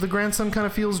then the grandson kind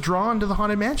of feels drawn to the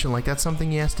Haunted Mansion, like that's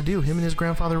something he has to do. Him and his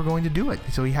grandfather were going to do it,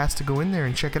 so he has to go in there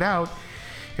and check it out.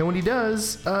 And when he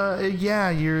does,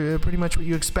 you're pretty much what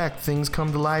you expect. Things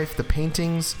come to life. The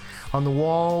paintings on the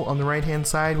wall on the right-hand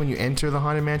side, when you enter the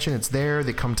Haunted Mansion, it's there.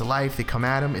 They come to life. They come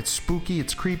at him. It's spooky.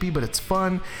 It's creepy, but it's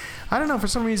fun. I don't know. For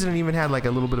some reason, it even had like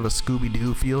a little bit of a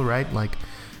Scooby-Doo feel, right? Like,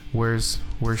 where's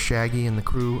Shaggy and the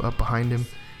crew up behind him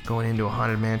going into a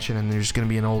haunted mansion, and there's going to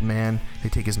be an old man. They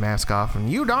take his mask off, and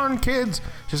you darn kids,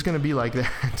 just going to be like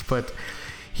that. But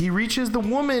he reaches the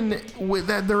woman with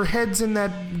their heads in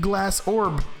that glass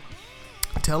orb,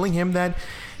 telling him that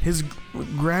his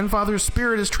grandfather's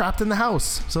spirit is trapped in the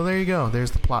house. So there you go.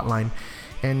 There's the plot line.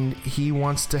 And he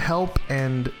wants to help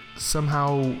and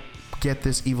somehow get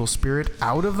this evil spirit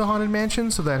out of the haunted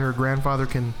mansion so that her grandfather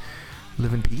can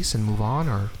live in peace and move on,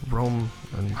 or roam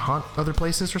and haunt other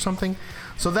places or something.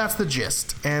 So that's the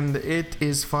gist. And it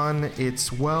is fun.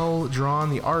 It's well drawn.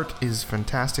 The art is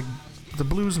fantastic. The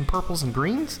blues and purples and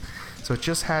greens. So it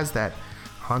just has that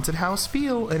haunted house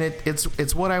feel, and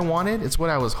it's what I wanted. It's what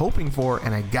I was hoping for,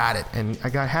 and I got it. And I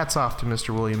got hats off to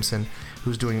Mr. Williamson,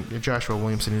 Joshua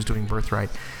Williamson, who's doing Birthright.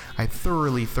 I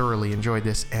thoroughly enjoyed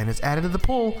this, and it's added to the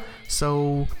poll.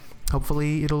 So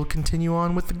hopefully it'll continue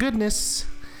on with the goodness.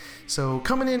 So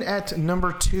coming in at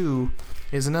number 2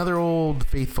 is another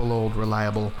faithful,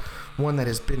 reliable one that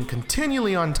has been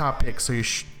continually on top picks, so you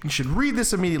should read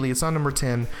this immediately. It's on number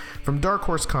 10 from Dark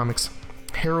Horse Comics,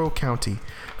 Harrow County,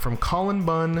 from Colin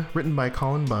Bunn, written by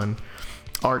Colin Bunn,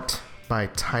 art by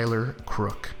Tyler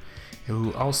Crook,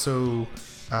 who also,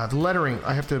 the lettering,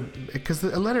 I have to, because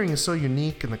the lettering is so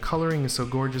unique and the coloring is so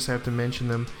gorgeous, I have to mention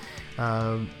them.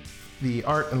 The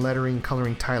art and lettering,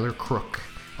 coloring, Tyler Crook,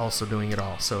 also doing it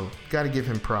all, so got to give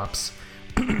him props.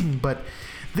 But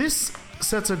this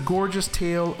sets a gorgeous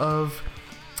tale of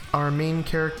our main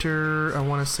character. I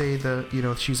want to say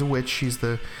she's a witch. She's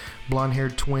the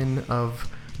blonde-haired twin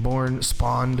of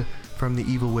spawned from the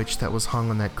evil witch that was hung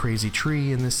on that crazy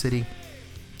tree in this city.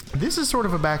 This is sort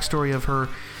of a backstory of her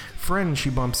friend she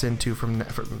bumps into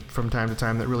from time to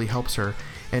time that really helps her.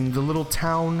 And the little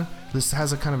town, this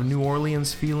has a kind of New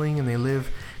Orleans feeling, and they live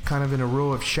kind of in a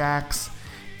row of shacks.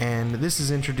 And this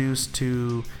is introduced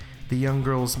to the young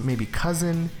girl's maybe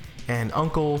cousin and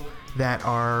uncle that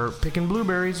are picking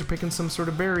blueberries or picking some sort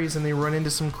of berries, and they run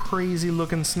into some crazy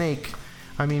looking snake.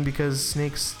 I mean, because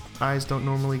snakes' eyes don't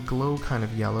normally glow kind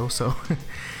of yellow, so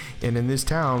and in this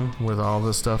town, with all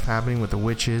the stuff happening with the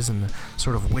witches and the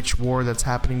sort of witch war that's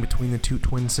happening between the two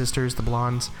twin sisters, the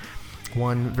blondes,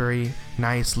 one very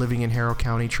nice, living in Harrow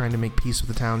County, trying to make peace with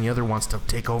the town, the other wants to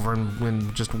take over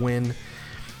and just win.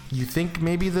 You think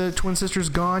maybe the twin sister's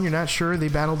gone, you're not sure, they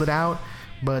battled it out,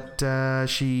 but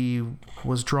she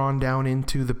was drawn down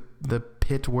into the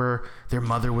pit where their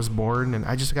mother was born, and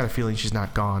I just got a feeling she's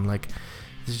not gone. Like,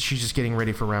 she's just getting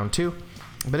ready for round 2.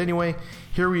 But anyway,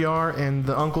 here we are, and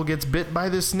the uncle gets bit by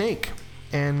this snake,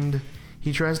 and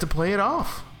he tries to play it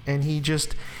off, and he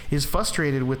just is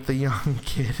frustrated with the young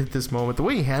kid at this moment. The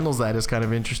way he handles that is kind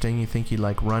of interesting. You think he'd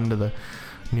like run to the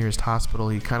nearest hospital.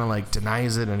 He kind of like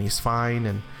denies it, and he's fine,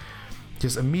 and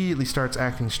just immediately starts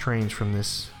acting strange from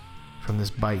this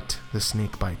bite, this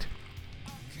snake bite.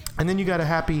 And then you got a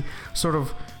happy sort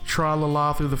of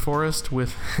tra-la-la through the forest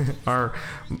with our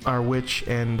witch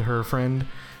and her friend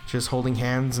just holding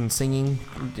hands and singing.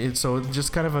 So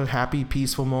just kind of a happy,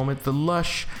 peaceful moment. The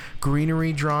lush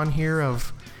greenery drawn here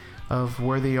of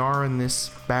where they are in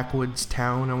this backwoods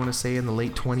town, I want to say in the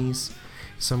late 20s,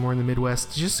 somewhere in the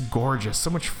Midwest. Just gorgeous. So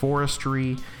much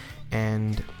forestry,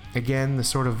 and again, the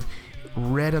sort of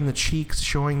red on the cheeks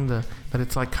showing that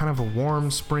it's like kind of a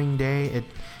warm spring day. It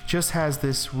just has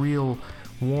this real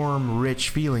warm, rich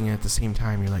feeling, and at the same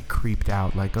time you're like creeped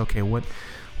out, like, okay, what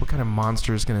kind of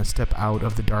monster is going to step out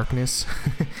of the darkness?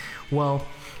 Well,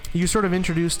 you sort of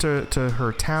introduced to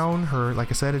her town. Her, like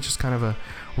I said, it's just kind of a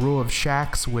row of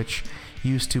shacks which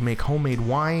used to make homemade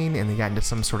wine, and they got into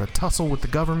some sort of tussle with the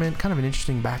government. Kind of an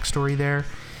interesting backstory there.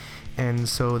 And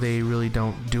so they really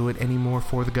don't do it anymore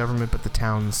for the government, but the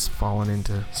town's fallen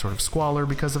into sort of squalor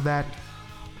because of that.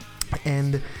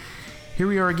 And here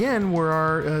we are again,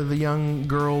 where the young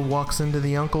girl walks into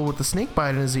the uncle with the snake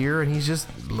bite in his ear, and he's just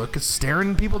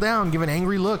staring people down, giving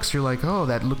angry looks. You're like, oh,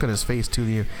 that look on his face too.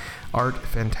 The art,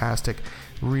 fantastic.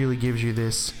 Really gives you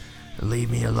this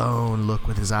leave me alone look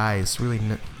with his eyes. Really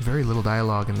very little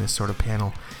dialogue in this sort of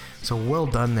panel. So well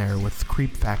done there with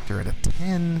creep factor at a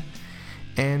 10.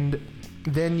 And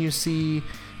then you see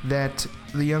that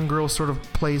the young girl sort of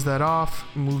plays that off,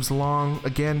 moves along.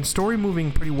 Again, story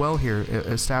moving pretty well here,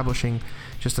 establishing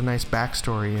just a nice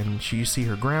backstory. And you see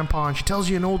her grandpa, and she tells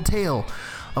you an old tale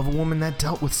of a woman that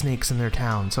dealt with snakes in their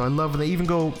town. So I love they even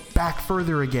go back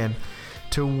further again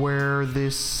to where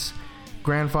this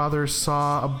grandfather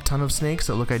saw a ton of snakes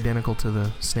that look identical to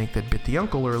the snake that bit the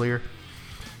uncle earlier,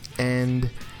 and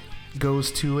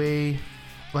goes to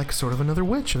like sort of another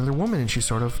witch, another woman, and she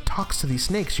sort of talks to these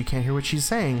snakes. You can't hear what she's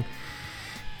saying.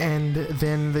 And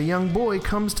then the young boy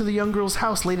comes to the young girl's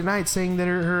house late at night saying that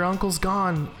her uncle's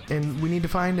gone and we need to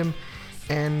find him.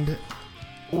 And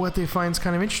what they find is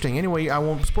kind of interesting. Anyway, I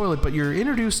won't spoil it, but you're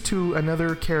introduced to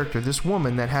another character, this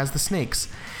woman that has the snakes,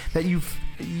 that you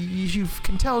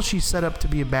can tell she's set up to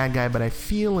be a bad guy, but I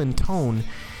feel in tone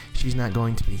she's not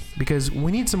going to be, because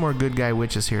we need some more good guy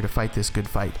witches here to fight this good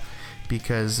fight,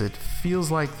 because it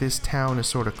feels like this town is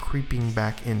sort of creeping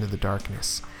back into the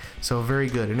darkness. So very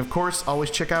good. And of course, always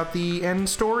check out the end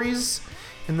stories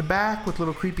in the back with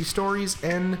little creepy stories,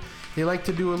 and they like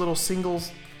to do a little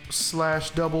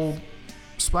single/double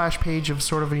splash page of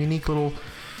sort of a unique little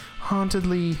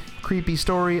hauntedly creepy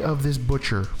story of this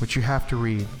butcher, which you have to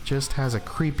read. Just has a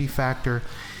creepy factor.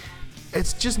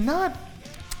 It's just not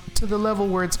to the level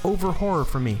where it's over horror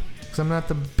for me, because I'm not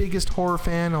the biggest horror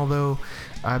fan, although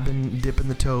I've been dipping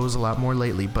the toes a lot more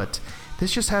lately. But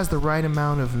this just has the right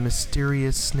amount of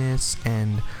mysteriousness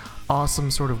and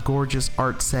awesome sort of gorgeous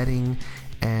art setting,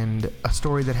 and a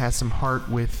story that has some heart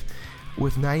with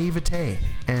naivete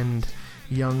and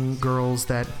young girls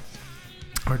that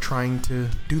are trying to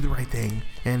do the right thing.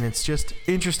 And it's just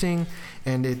interesting,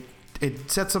 and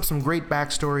it sets up some great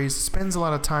backstories, spends a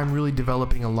lot of time really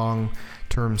developing a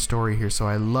long-term story here. So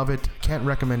I love it. Can't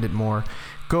recommend it more.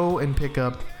 Go and pick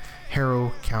up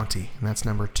Harrow County, and that's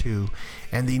number 2.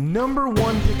 And the number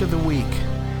 1 pick of the week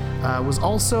was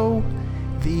also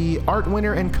the art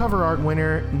winner and cover art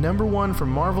winner, number 1 from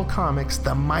Marvel Comics,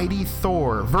 The Mighty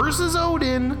Thor versus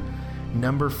Odin,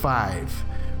 number 5.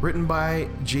 Written by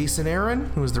Jason Aaron,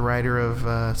 who is the writer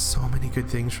of so many good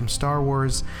things, from Star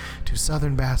Wars to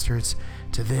Southern Bastards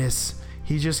to this.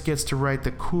 He just gets to write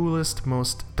the coolest,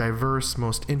 most diverse,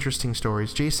 most interesting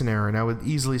stories. Jason Aaron, I would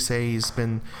easily say he's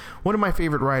been one of my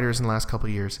favorite writers in the last couple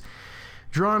of years.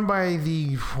 Drawn by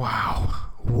the,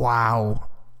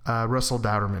 Russell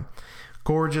Dauterman.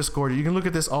 Gorgeous. You can look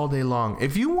at this all day long.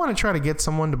 If you want to try to get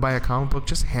someone to buy a comic book,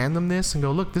 just hand them this and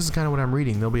go, look, this is kind of what I'm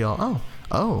reading. They'll be all,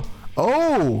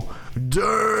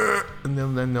 duh, and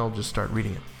then they'll just start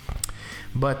reading it.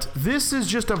 But this is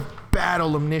just a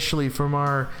battle initially from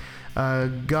our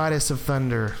goddess of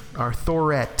thunder, our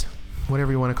Thorette,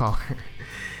 whatever you want to call her,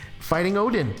 fighting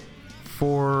Odin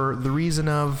for the reason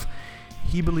of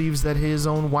he believes that his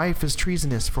own wife is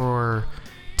treasonous for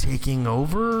taking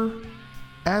over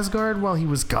Asgard while he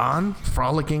was gone,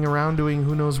 frolicking around doing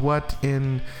who knows what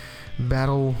in the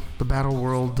battle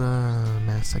world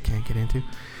mess I can't get into.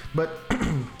 But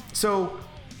so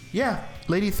yeah,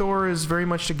 Lady Thor is very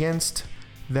much against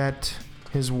that.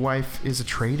 His wife is a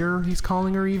traitor, he's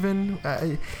calling her even.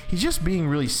 He's just being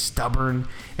really stubborn,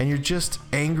 and you're just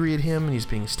angry at him, and he's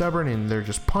being stubborn, and they're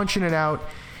just punching it out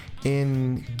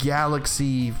in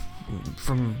galaxy,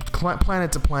 from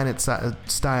planet to planet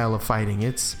style of fighting.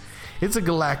 It's a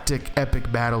galactic epic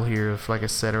battle here of, like I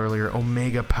said earlier,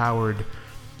 Omega-powered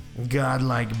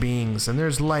godlike beings. And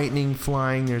there's lightning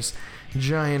flying, there's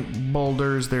giant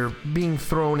boulders, they're being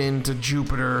thrown into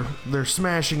Jupiter, they're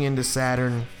smashing into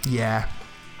Saturn. Yeah,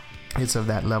 it's of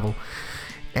that level,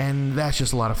 and that's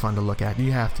just a lot of fun to look at.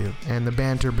 You have to. And the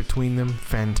banter between them,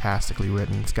 fantastically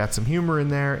written. It's got some humor in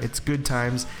there, it's good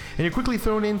times, and you're quickly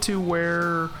thrown into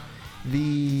where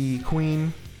the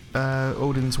queen,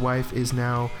 Odin's wife, is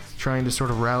now trying to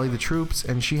sort of rally the troops,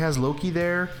 and she has Loki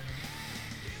there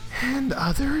and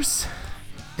others,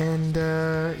 and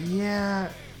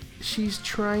she's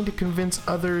trying to convince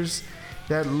others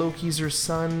that Loki's her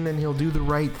son and he'll do the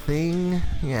right thing.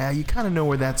 Yeah, you kind of know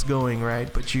where that's going,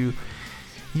 right? But you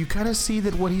kind of see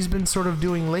that what he's been sort of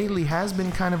doing lately has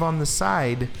been kind of on the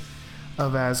side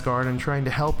of Asgard and trying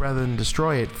to help rather than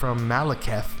destroy it, from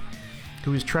Malekith,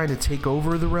 who is trying to take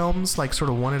over the realms, like sort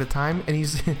of one at a time. And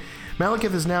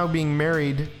Malekith is now being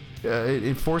married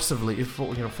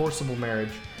forcible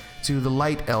marriage to the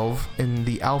Light Elf in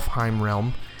the Alfheim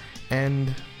realm,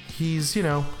 and he's,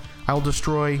 I'll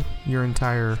destroy your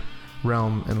entire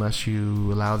realm unless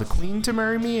you allow the queen to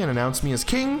marry me and announce me as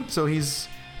king. So he's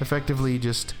effectively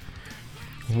just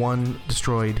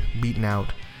destroyed, beaten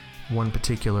out one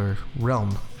particular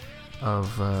realm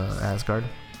of Asgard.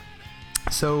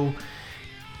 So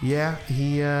yeah,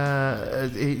 he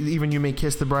even you may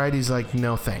kiss the bride, he's like,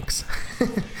 no thanks.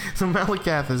 So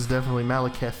Malekith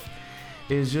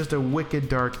is just a wicked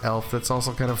dark elf that's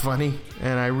also kind of funny,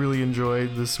 and I really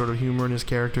enjoyed this sort of humor in his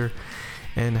character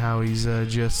and how he's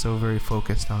just so very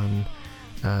focused on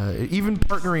even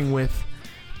partnering with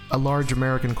a large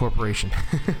American corporation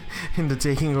into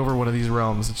taking over one of these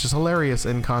realms. It's just hilarious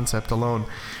in concept alone,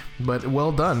 but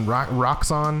well done.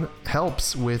 Roxxon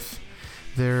helps with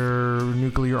their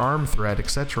nuclear arm threat,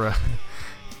 etc.,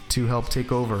 to help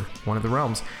take over one of the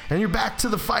realms. And you're back to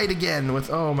the fight again with,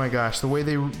 oh my gosh, the way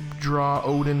they draw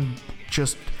Odin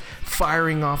just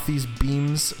firing off these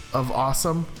beams of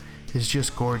awesome is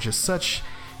just gorgeous. Such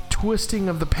twisting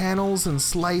of the panels and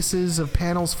slices of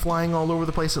panels flying all over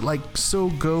the place. It like so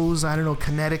goes, I don't know,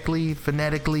 kinetically,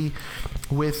 phonetically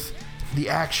with the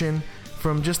action,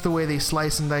 from just the way they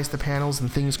slice and dice the panels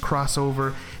and things cross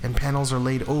over and panels are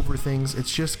laid over things.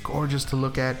 It's just gorgeous to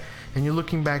look at. And you're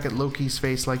looking back at Loki's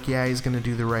face like, yeah, he's going to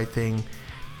do the right thing.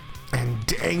 And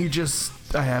dang,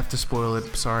 I have to spoil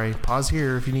it. Sorry. Pause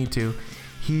here if you need to.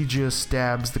 He just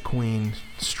stabs the queen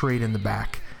straight in the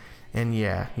back. And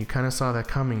yeah, you kind of saw that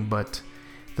coming, but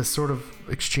the sort of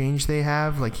exchange they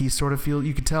have, like he sort of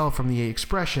you could tell from the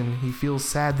expression, he feels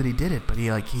sad that he did it, but he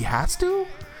has to?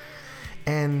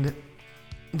 And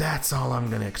that's all I'm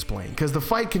going to explain, because the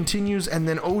fight continues, and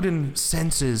then Odin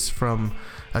senses from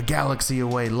a galaxy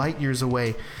away, light years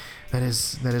away, that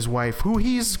his wife, who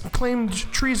he's claimed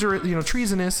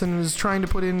treasonous and is trying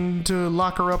to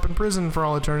lock her up in prison for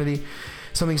all eternity,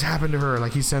 something's happened to her.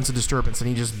 Like, he sensed a disturbance, and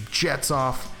he just jets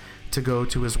off to go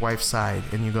to his wife's side,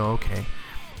 and you go, okay.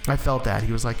 I felt that.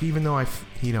 He was like, even though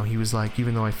he was like,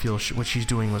 even though I feel what she's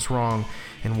doing was wrong,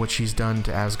 and what she's done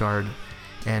to Asgard,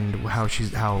 and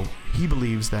how he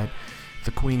believes that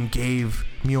the Queen gave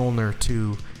Mjolnir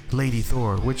to Lady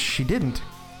Thor, which she didn't.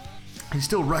 He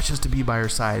still rushes to be by her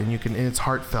side, and it's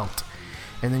heartfelt.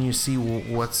 And then you see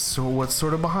what's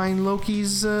sort of behind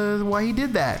Loki's why he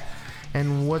did that,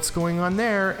 and what's going on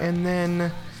there. And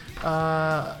then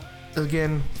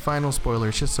again, final spoiler.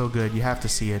 It's just so good. You have to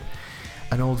see it.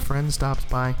 An old friend stops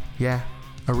by. Yeah,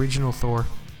 original Thor,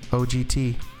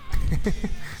 OGT.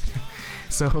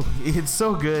 So it's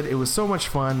so good. It was so much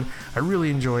fun. I really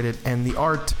enjoyed it, and the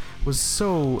art was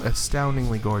so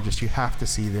astoundingly gorgeous. You have to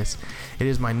see this. It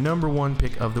is my number 1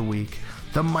 pick of the week.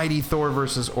 The Mighty Thor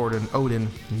vs. Odin,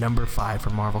 number 5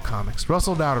 from Marvel Comics.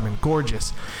 Russell Dauterman,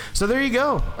 gorgeous. So there you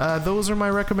go. Those are my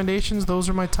recommendations. Those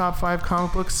are my top 5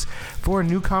 comic books for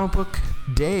New Comic Book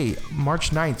Day,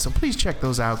 March 9th. So please check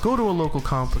those out. Go to a local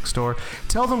comic book store.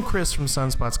 Tell them Chris from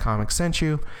Sunspots Comics sent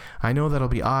you. I know that'll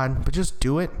be odd, but just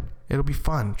do it. It'll be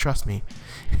fun. Trust me.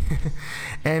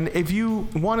 And if you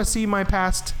want to see my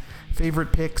past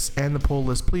favorite picks and the poll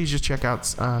list, please just check out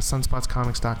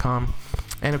sunspotscomics.com.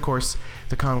 And of course,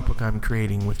 the comic book I'm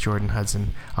creating with Jordan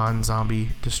Hudson on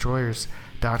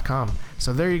zombiedestroyers.com.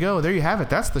 So there you go. There you have it.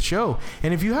 That's the show.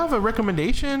 And if you have a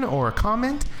recommendation or a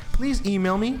comment, please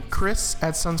email me,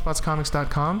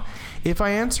 chris@sunspotscomics.com. If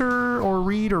I answer or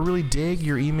read or really dig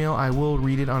your email, I will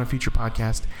read it on a future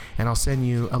podcast, and I'll send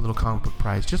you a little comic book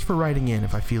prize just for writing in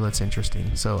if I feel it's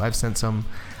interesting. So I've sent some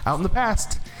out in the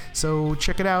past. So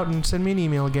check it out and send me an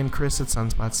email again,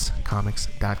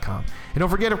 chris@sunspotscomics.com. And don't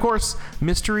forget, of course,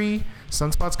 Mystery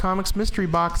Sunspots Comics Mystery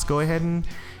Box. Go ahead and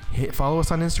follow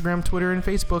us on Instagram, Twitter, and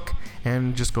Facebook,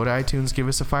 and just go to iTunes, give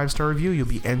us a 5-star review. You'll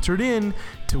be entered in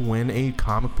to win a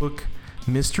comic book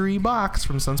mystery box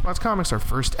from Sunspots Comics, our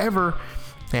first ever,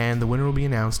 and the winner will be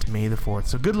announced May the 4th.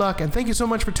 So good luck, and thank you so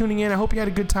much for tuning in. I hope you had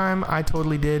a good time. I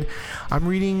totally did. I'm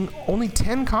reading only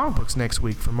 10 comic books next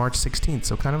week for March 16th,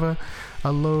 so kind of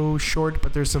a low short,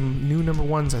 but there's some new number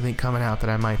 1s I think coming out that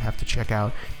I might have to check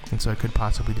out, and so I could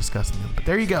possibly discuss them. But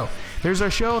there you go. There's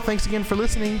our show. Thanks again for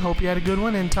listening. Hope you had a good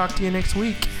one, and talk to you next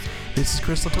week. This is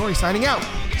Chris Latore signing out.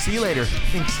 See you later.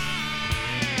 Thanks.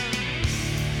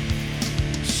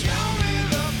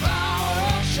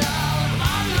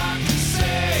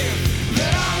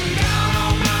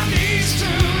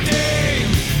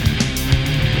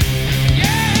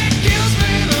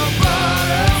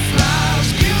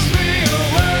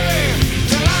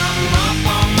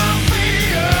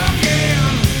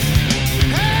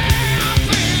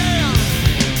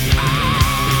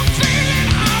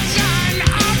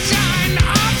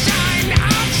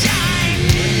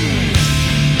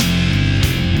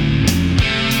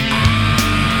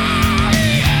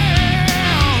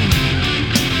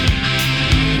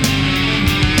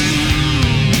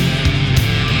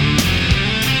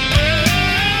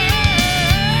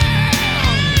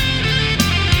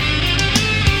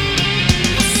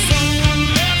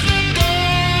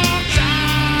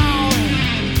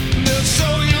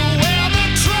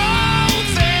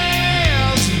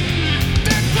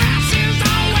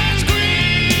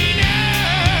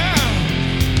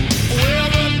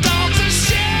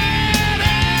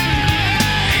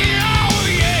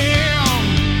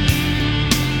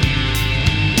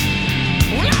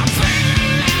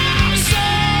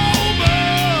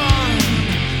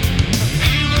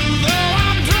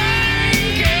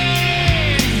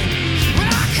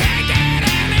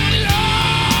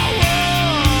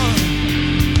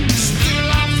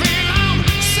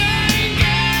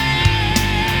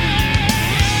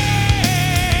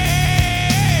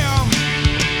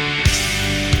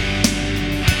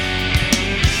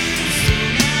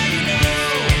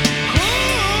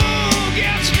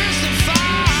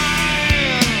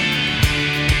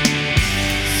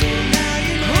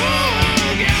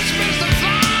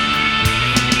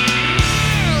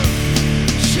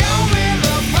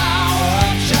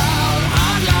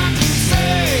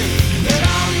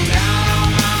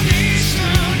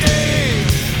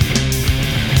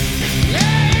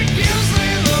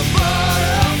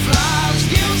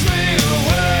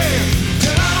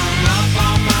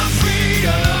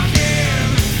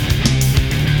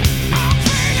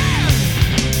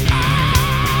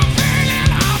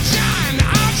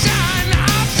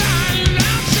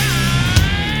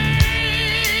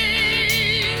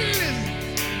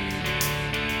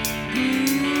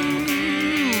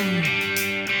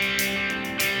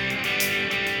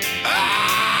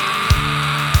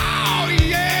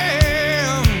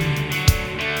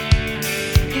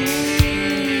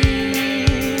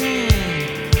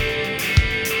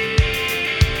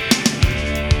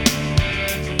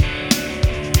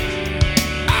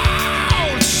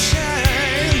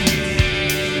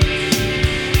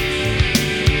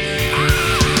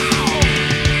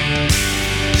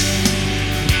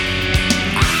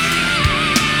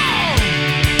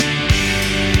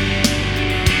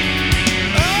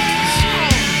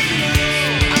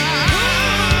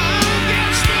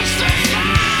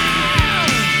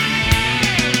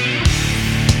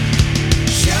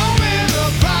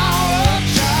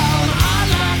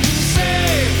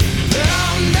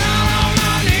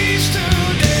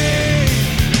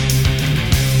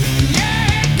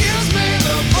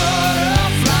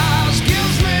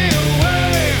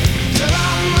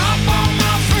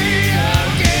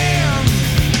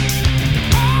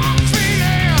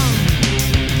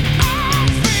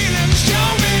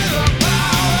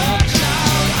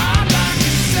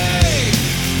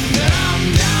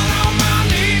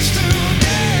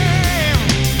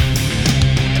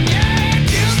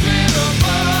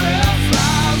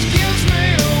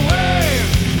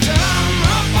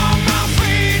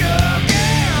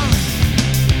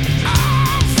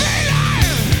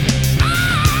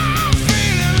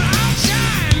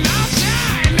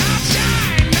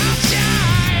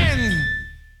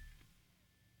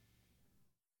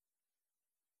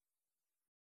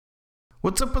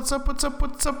 What's up, what's up, what's up,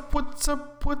 what's up, what's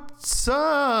up, what's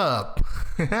up?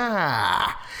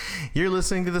 You're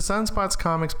listening to the Sunspots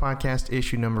Comics Podcast,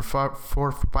 issue number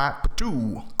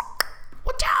 452.